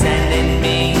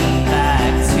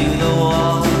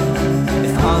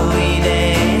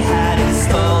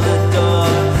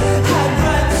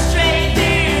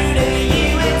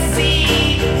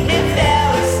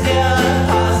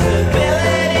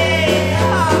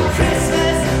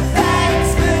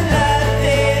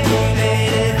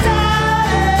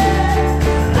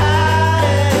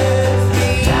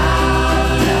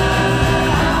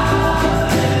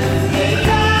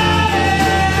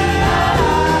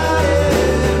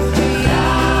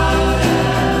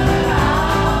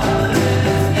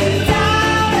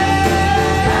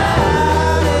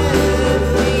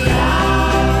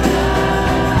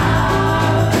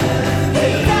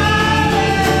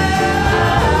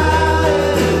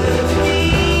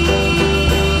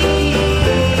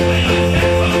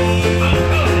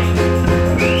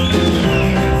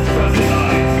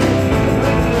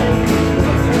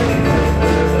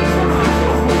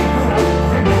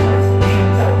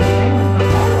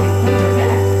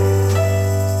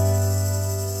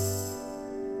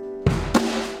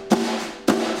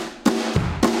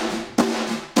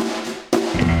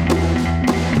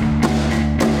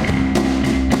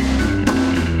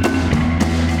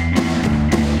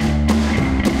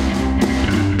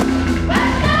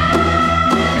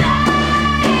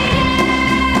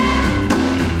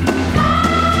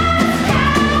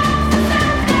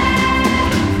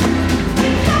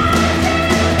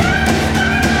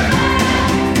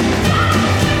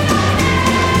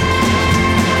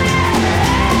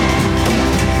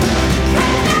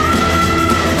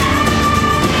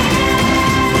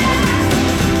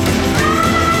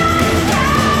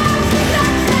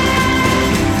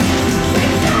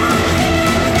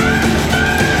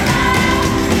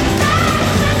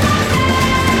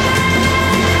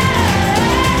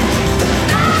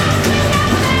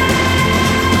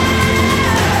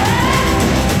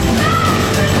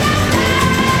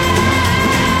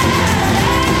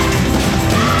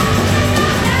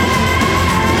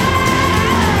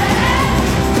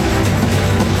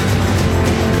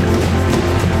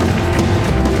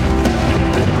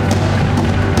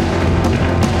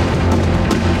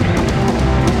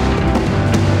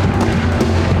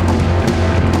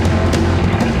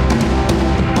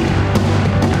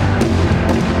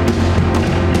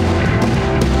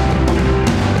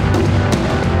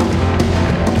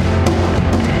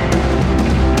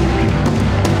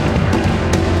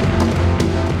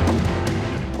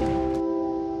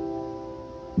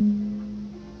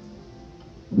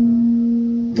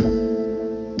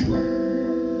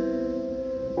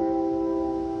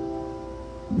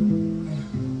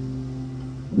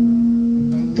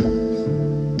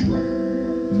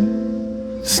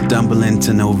Stumble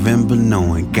into November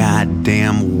knowing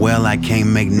goddamn well I can't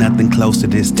make nothing close to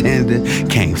this tender.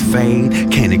 Can't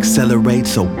fade, can't accelerate,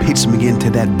 so pitch me into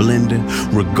that blender.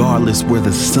 Regardless where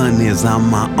the sun is, I'm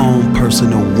my own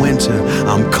personal winter.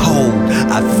 I'm cold,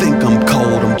 I think I'm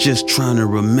cold, I'm just trying to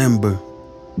remember.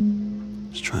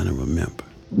 Just trying to remember.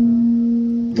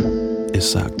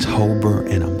 It's October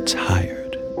and I'm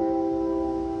tired.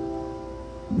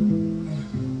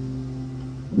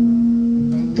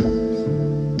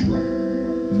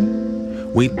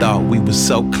 We thought we were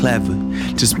so clever.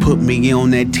 Just put me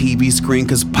on that TV screen,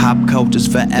 cause pop culture's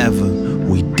forever.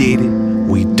 We did it,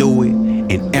 we do it,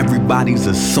 and everybody's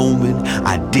assuming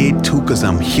I did too, cause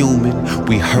I'm human.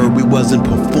 We heard we wasn't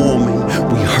performing,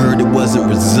 we heard it wasn't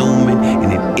resuming,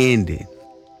 and it ended.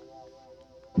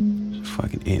 It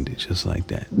fucking ended just like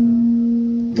that.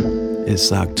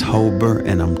 It's October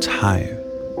and I'm tired.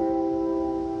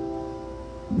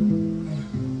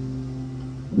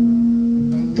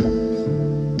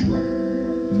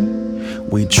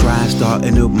 We tried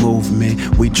starting a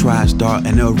movement, we tried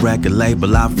starting a record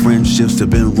label. Our friendships have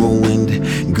been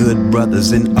ruined. Good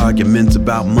brothers in arguments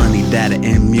about money, data,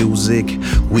 and music.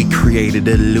 We created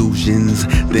illusions,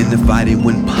 then the fighting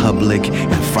went public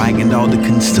and frightened all the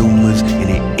consumers, and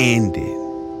it ended.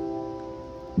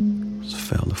 Just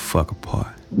fell the fuck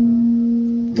apart.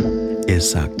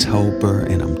 It's October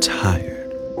and I'm tired.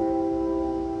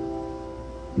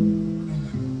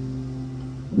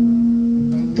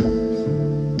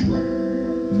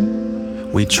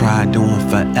 We tried doing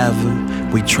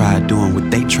forever, we tried doing what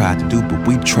they tried to do, but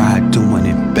we tried doing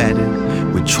it better.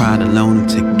 We tried alone and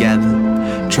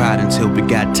together, tried until we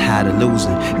got tired of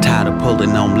losing, tired of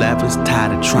pulling on levers,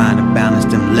 tired of trying to balance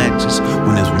them ledges.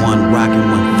 When there's one rock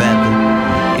and one feather,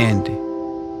 we ended.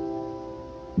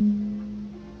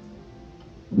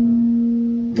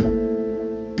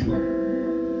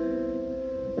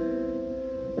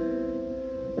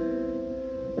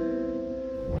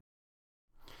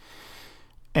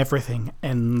 Everything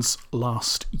Ends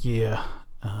last year,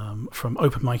 from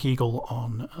Open Mike Eagle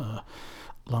on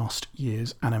last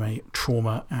year's anime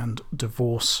Trauma and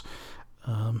Divorce.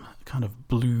 Kind of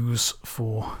blues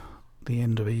for the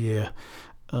end of a year,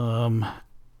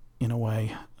 in a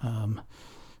way. I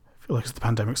feel like as the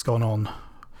pandemic's gone on,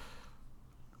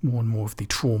 more and more of the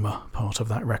trauma part of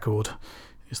that record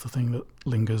is the thing that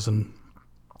lingers and,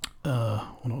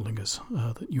 well, not lingers,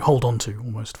 that you hold on to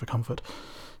almost for comfort.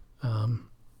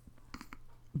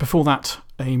 Before that,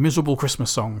 a miserable Christmas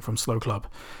song from Slow Club,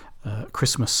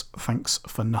 Christmas Thanks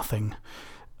for Nothing,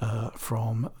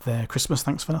 from their Christmas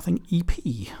Thanks for Nothing EP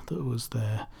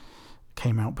that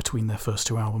came out between their first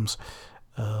two albums,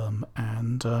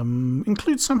 and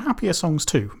includes some happier songs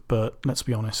too. But let's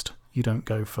be honest, you don't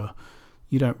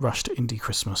rush to indie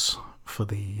Christmas for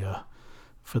the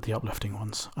uplifting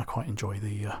ones. I quite enjoy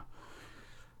the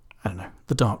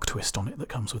dark twist on it that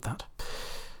comes with that.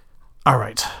 All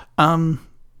right.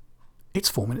 It's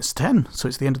 4 minutes to 10, so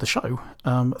it's the end of the show.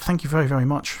 Thank you very, very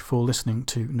much for listening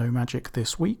to No Magic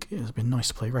this week. It has been nice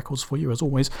to play records for you, as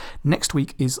always. Next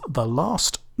week is the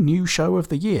last new show of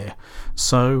the year,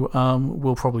 so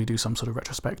we'll probably do some sort of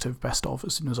retrospective best of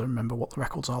as soon as I remember what the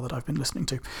records are that I've been listening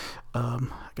to. I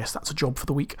guess that's a job for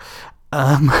the week.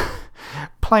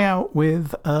 Play out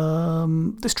with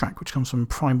this track, which comes from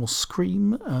Primal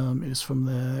Scream. It is from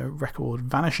their record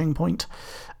Vanishing Point.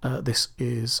 This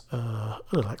is a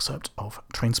little excerpt of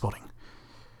Trainspotting.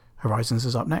 Horizons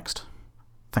is up next.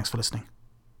 Thanks for listening.